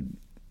written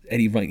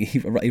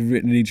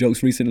any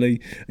jokes recently?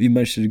 Have you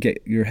managed to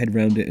get your head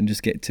around it and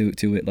just get to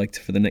it like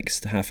for the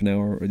next half an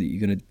hour, or that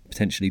you're going to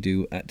potentially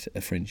do at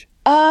a Fringe?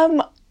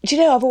 Do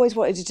you know, I've always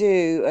wanted to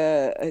do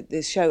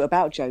this show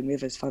about Joan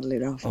Rivers, funnily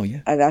enough. Oh,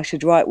 yeah. And I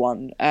should write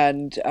one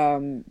and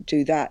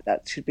do that.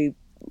 That should be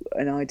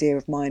an idea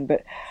of mine.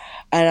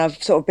 And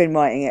I've sort of been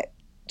writing it,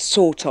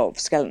 sort of,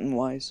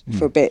 skeleton-wise,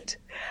 for a bit.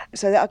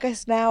 So I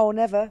guess now or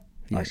never,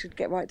 I should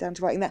get right down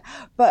to writing that.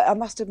 But I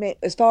must admit,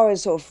 as far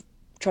as sort of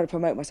trying to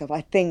promote myself,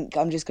 I think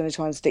I'm just going to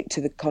try and stick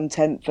to the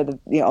content for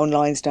the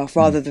online stuff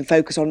rather than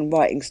focus on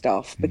writing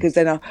stuff, because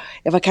then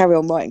if I carry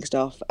on writing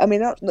stuff, I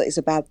mean, not that it's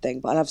a bad thing,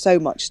 but I'll have so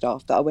much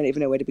stuff that I won't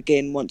even know where to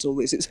begin once all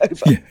this is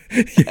over.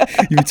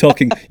 You'd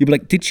be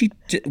like,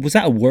 was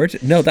that a word?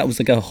 No, that was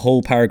like a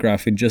whole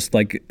paragraph in just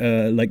like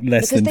less than 5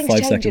 seconds. Because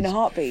things change in a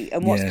heartbeat,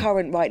 and what's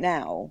current right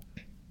now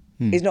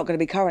is not going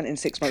to be current in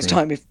 6 months'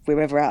 time if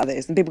we're ever out of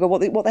this. And people go,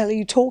 what the hell are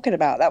you talking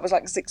about? That was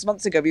like 6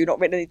 months ago, but you've not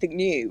written anything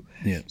new.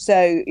 Yeah.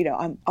 So,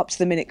 I'm up to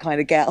the minute kind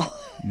of gal.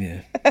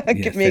 Yeah.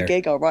 Give me a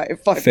gig, I'll write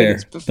it 5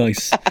 minutes before.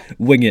 Nice.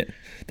 Wing it.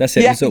 That's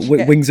it. So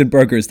Wings and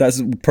Burgers, that's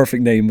a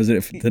perfect name, wasn't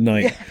it, for the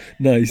night? Yeah.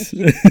 Nice.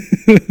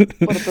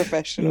 What a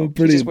professional.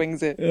 Brilliant. He just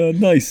wings it.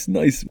 Nice.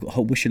 I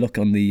wish you luck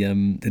on the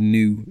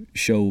new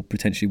show,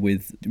 potentially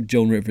with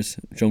Joan Rivers.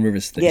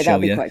 That'll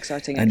be quite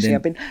exciting, actually.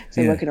 I've been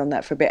working on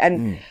that for a bit.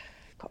 And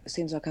it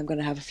seems like I'm going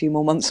to have a few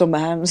more months on my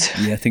hands.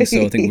 Yeah, I think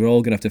so. I think we're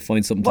all going to have to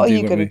find something to do. What are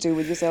you going to do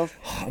with yourself?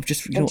 I'm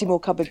just empty more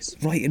cupboards.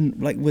 Writing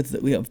like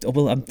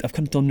I've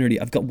kind of done nearly.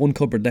 I've got one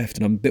cupboard left,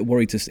 and I'm a bit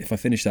worried if I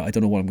finish that, I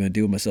don't know what I'm going to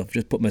do with myself.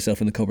 Just put myself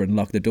in the cupboard and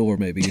lock the door,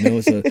 maybe.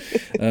 So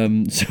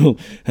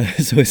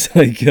it's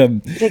like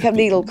take up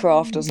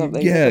needlecraft or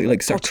something. Yeah,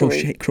 like start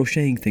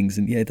crocheting things,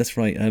 and that's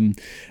right.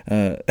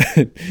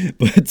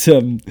 But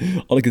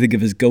all I can think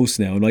of is ghosts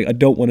now, and like I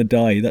don't want to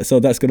die. I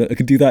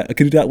can do that. I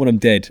can do that when I'm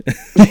dead.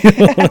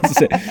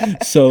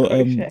 So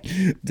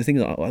the thing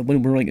is,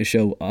 when we're writing a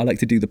show, I like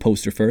to do the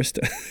poster first.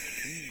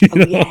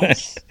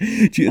 Yes.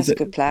 That's a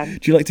good plan.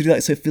 Do you like to do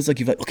that? So it feels like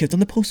you've okay, I've done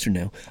the poster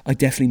now. I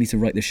definitely need to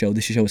write the show.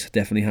 This show is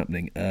definitely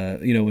happening.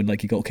 And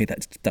like you go, okay,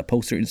 that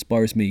poster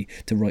inspires me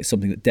to write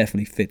something that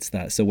definitely fits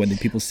that. So when the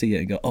people see it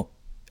and go, oh,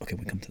 okay,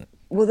 we'll come to that.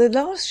 Well, the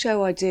last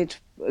show I did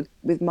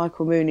with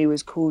Michael Mooney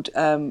was called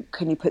Can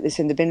You Put This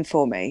in the Bin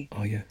For Me?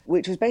 Oh, yeah.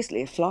 Which was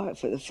basically a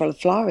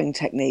flyering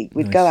technique.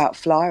 We'd go out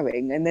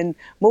flyering, and then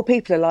more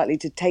people are likely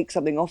to take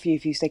something off you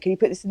if you say, can you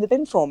put this in the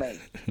bin for me?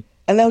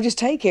 And they'll just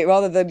take it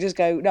rather than just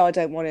go, no, I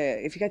don't want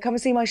it. If you go, come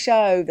and see my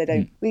show, they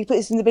don't, will you put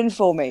this in the bin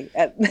for me?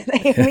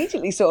 They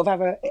immediately sort of have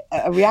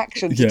a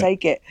reaction to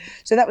take it.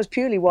 So that was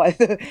purely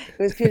it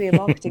was purely a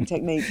marketing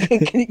technique.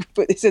 Can you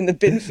put this in the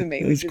bin for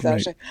me? Which is our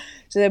show.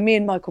 So then me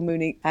and Michael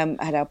Mooney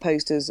had our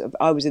posters.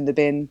 I was in the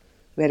bin.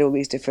 We had all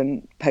these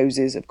different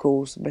poses, of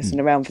course, messing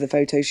around for the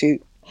photo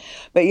shoot.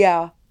 But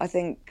yeah, I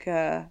think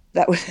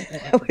that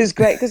was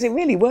great because it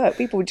really worked.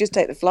 People would just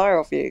take the flyer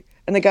off you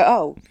and they go,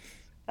 oh,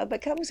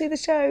 but come see the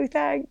show,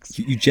 thanks.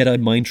 You Jedi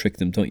mind trick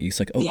them, don't you? It's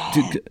like, oh, yeah,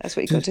 that's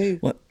what you got to do.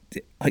 What?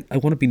 I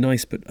want to be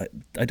nice, but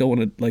I don't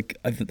want to, like,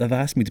 they've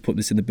asked me to put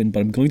this in the bin, but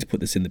I'm going to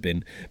put this in the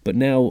bin. But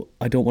now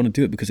I don't want to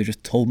do it because they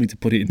just told me to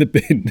put it in the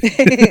bin.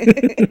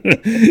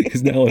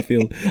 Because now I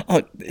feel,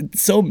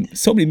 so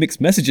many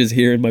mixed messages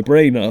here in my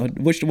brain.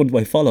 Which one do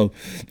I follow?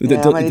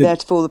 Yeah, I'm only there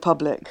to fool the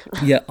public.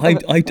 Yeah,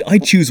 I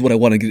choose what I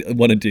want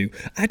to do.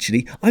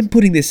 Actually, I'm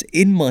putting this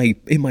in my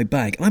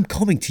bag and I'm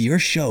coming to your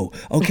show.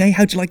 Okay,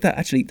 how'd you like that?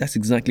 Actually, that's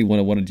exactly what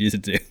I wanted you to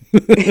do.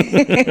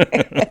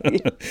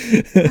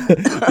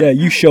 Yeah,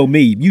 you show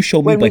me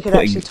when by we can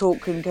actually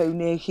talk and go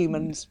near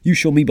humans. You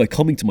show me by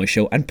coming to my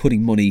show and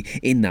putting money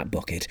in that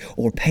bucket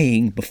or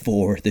paying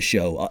before the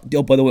show.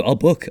 Oh, by the way, I'll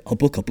book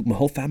my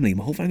whole family.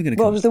 My whole family going to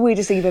come. What was the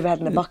weirdest thing you've ever had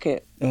in a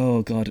bucket?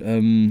 Oh God,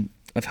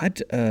 I've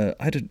had I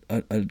had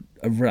a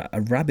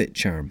rabbit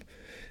charm.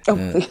 Oh,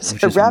 it's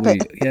a rabbit.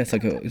 Weird. Yeah, it's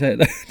like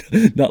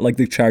not like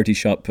the charity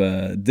shop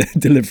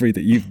delivery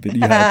that you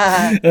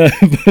had,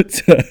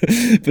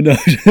 but no,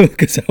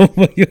 because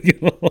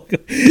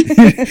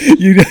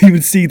you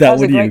would see that,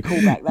 wouldn't you? That was a great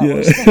callback.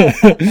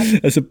 That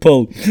was. As a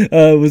pull,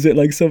 was it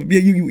like some?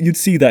 Yeah, you'd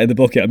see that in the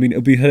bucket. I mean, it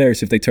would be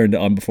hilarious if they turned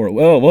it on before.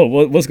 Whoa,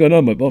 what's going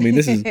on? I mean,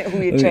 this is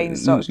all your chain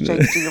starts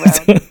changing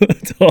around.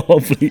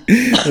 Totally.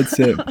 That's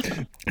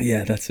it.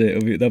 Yeah, that's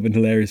it. That'd been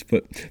hilarious.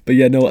 But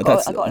yeah, no, I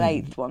got an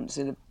eighth once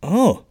in a.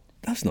 Oh,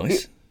 that's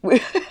nice.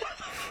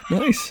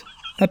 Nice.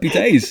 Happy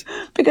days.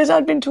 Because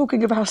I'd been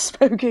talking about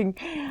smoking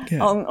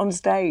on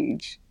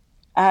stage,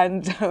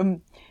 and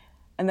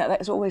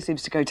that always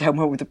seems to go down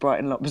well with the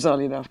Brighton lot,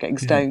 bizarrely enough, getting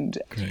stoned.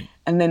 Great.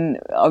 And then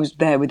I was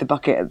there with the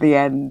bucket at the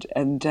end,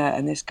 and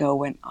this girl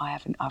went, I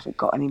haven't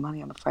got any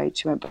money, I'm afraid.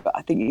 She went, but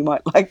I think you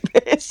might like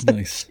this.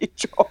 Nice. And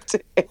she dropped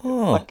it in the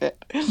bucket.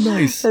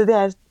 Nice. So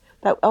there's.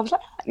 I was like,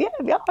 yeah,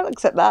 I'll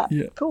accept that.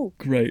 Yeah, cool.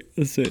 Great.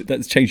 That's it.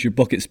 That's changed your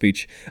bucket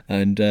speech.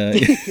 And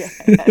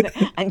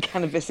and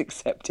cannabis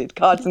accepted.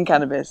 Cards and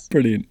cannabis.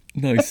 Brilliant.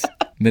 Nice.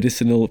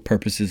 Medicinal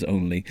purposes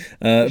only.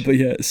 But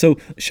yeah, so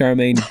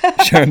Charmaine.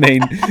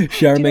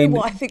 Do you know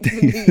what? I think for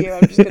the new year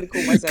I'm just going to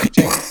call myself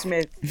James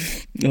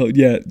Smith. Oh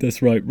yeah,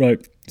 that's right.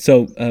 Right.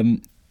 So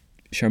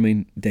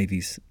Charmaine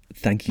Davies,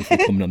 thank you for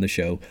coming on the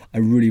show. I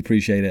really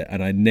appreciate it,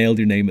 and I nailed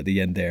your name at the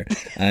end there.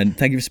 And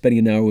thank you for spending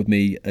an hour with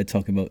me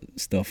talking about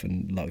stuff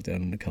and lockdown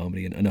and the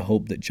comedy. And I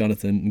hope that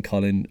Jonathan and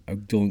Colin are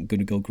going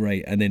to go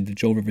great, and then the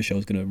Joe River show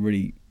is going to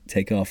really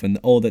take off, and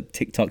all that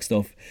TikTok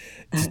stuff.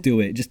 Just do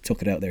it. Just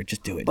tuck it out there.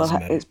 Just do it. Well,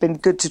 it's been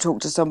good to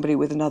talk to somebody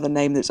with another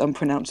name that's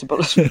unpronounceable.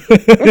 We should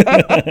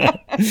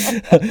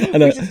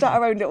start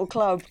our own little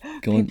club.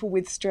 People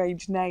with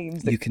strange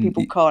names that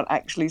people can't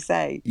actually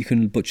say. You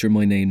can butcher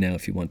my name now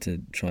if you want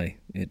to try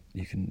it.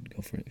 You can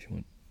go for it if you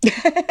want.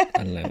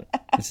 I'll allow it.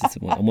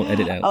 I won't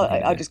edit out.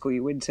 I'll just call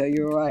you Winter.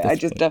 You're all right.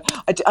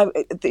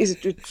 It's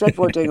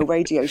dreadful doing a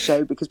radio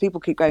show because people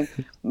keep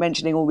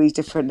mentioning all these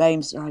different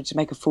names. I just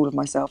make a fool of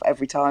myself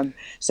every time.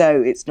 So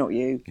it's not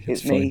you.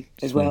 It's me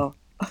as well.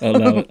 I'll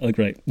allow it. Oh,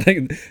 great.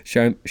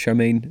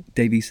 Charmaine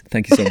Davies,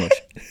 thank you so much.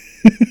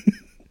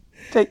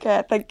 Take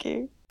care. Thank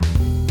you.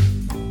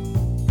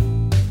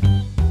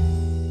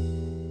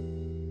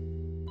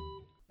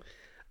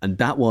 And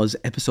that was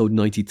episode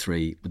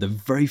 93 with a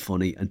very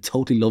funny and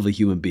totally lovely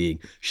human being,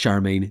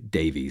 Charmaine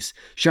Davies.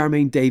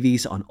 Charmaine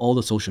Davies on all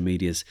the social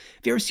medias.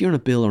 If you ever see her on a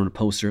bill or on a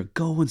poster,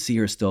 go and see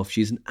her stuff.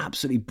 She's an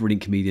absolutely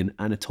brilliant comedian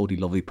and a totally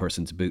lovely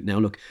person to boot. Now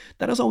look,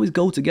 that doesn't always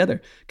go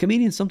together.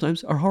 Comedians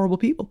sometimes are horrible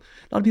people.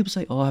 A lot of people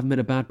say, oh, I've met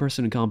a bad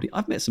person in comedy.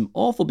 I've met some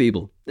awful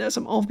people. There's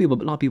some awful people,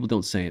 but a lot of people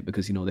don't say it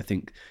because, they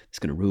think it's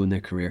going to ruin their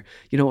career.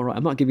 All right,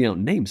 I'm not giving out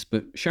names,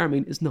 but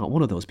Charmaine is not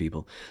one of those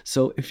people.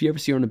 So if you ever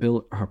see her on a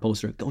bill or her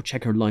poster, go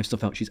check her live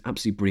stuff out. She's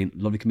absolutely brilliant,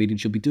 lovely comedian.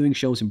 She'll be doing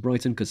shows in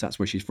Brighton because that's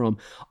where she's from.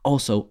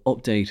 Also,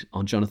 update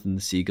on Jonathan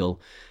the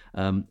Seagull.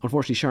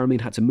 Unfortunately,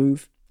 Charmaine had to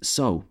move,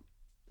 so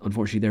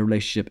unfortunately their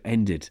relationship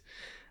ended.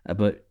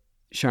 But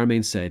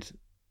Charmaine said,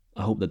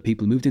 I hope that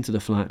people moved into the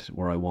flat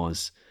where I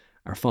was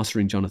are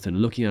fostering Jonathan,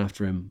 looking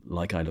after him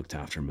like I looked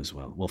after him as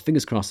well. Well,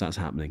 fingers crossed that's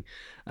happening.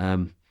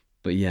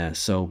 But yeah,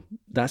 so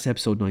that's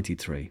episode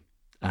 93.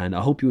 And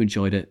I hope you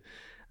enjoyed it.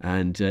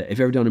 And if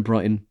you're ever down in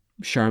Brighton,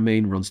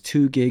 Charmaine runs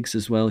 2 gigs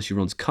as well. She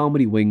runs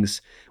Comedy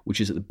Wings,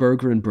 which is at the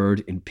Burger and Bird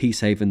in Peace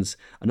Havens,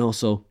 and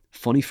also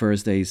Funny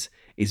Fursdays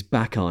is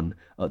back on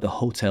at the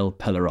Hotel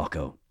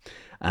Pelirocco.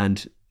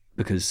 And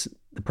because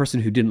the person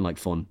who didn't like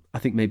fun, I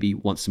think maybe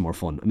wants some more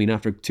fun. I mean,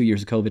 after 2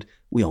 years of COVID,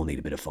 we all need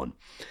a bit of fun.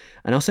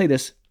 And I'll say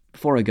this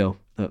before I go,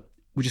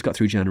 we just got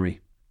through January.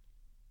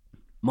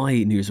 My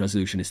New Year's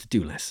resolution is to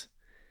do less,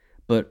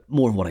 but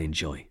more of what I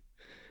enjoy.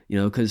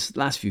 Because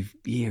last few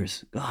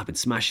years, I've been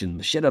smashing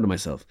the shit out of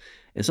myself.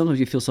 And sometimes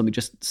you feel something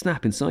just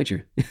snap inside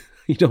you.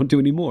 You don't do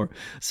any more.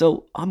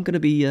 So I'm going to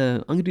be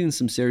doing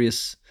some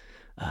serious,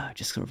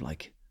 just sort of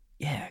like,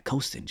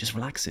 coasting, just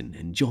relaxing,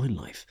 enjoying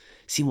life,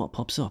 seeing what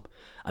pops up.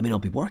 I mean, I'll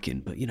be working,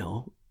 but,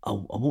 I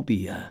won't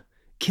be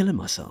killing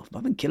myself.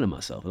 I've been killing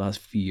myself the last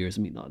few years.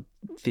 I mean, not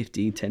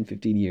 15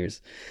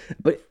 years.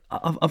 But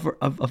I'm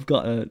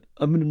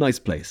in a nice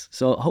place.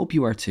 So I hope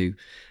you are too.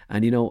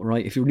 And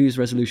right, if your New Year's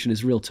resolution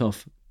is real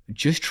tough,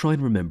 just try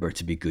and remember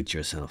to be good to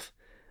yourself.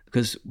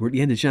 Because we're at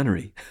the end of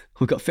January.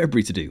 We've got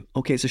February to do.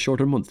 Okay, it's a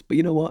shorter month. But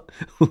you know what?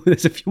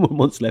 There's a few more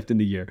months left in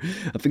the year.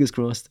 Fingers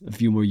crossed, a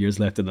few more years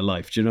left in the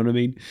life. Do you know what I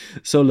mean?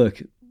 So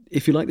look,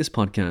 if you like this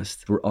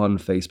podcast, we're on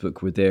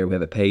Facebook. We're there. We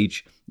have a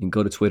page. You can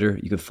go to Twitter.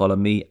 You can follow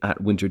me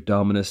at Winter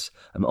Dominus.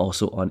 I'm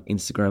also on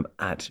Instagram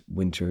at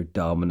Winter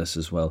Dominus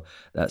as well.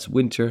 That's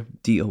Winter,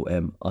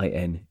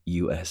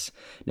 Dominus.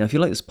 Now, if you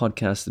like this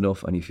podcast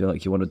enough and you feel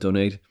like you want to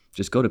donate,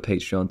 just go to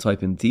Patreon,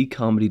 type in The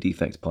Comedy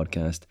Defects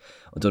Podcast,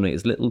 or donate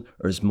as little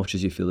or as much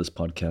as you feel this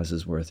podcast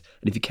is worth.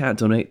 And if you can't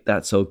donate,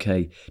 that's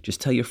okay. Just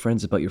tell your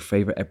friends about your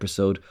favourite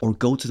episode, or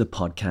go to the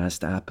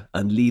podcast app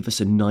and leave us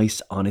a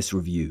nice, honest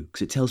review,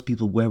 because it tells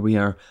people where we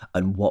are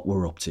and what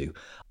we're up to.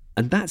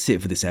 And that's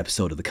it for this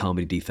episode of the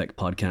Comedy Defect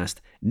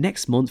Podcast.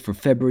 Next month for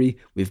February,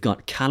 we've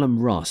got Callum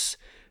Ross,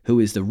 who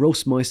is the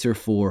Roastmeister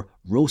for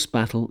Roast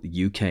Battle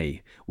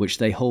UK, which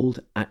they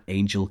hold at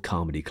Angel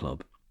Comedy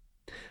Club.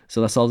 So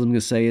that's all I'm going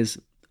to say is,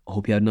 I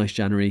hope you had a nice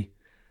January.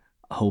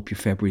 I hope your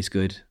February's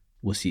good.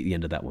 We'll see you at the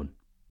end of that one.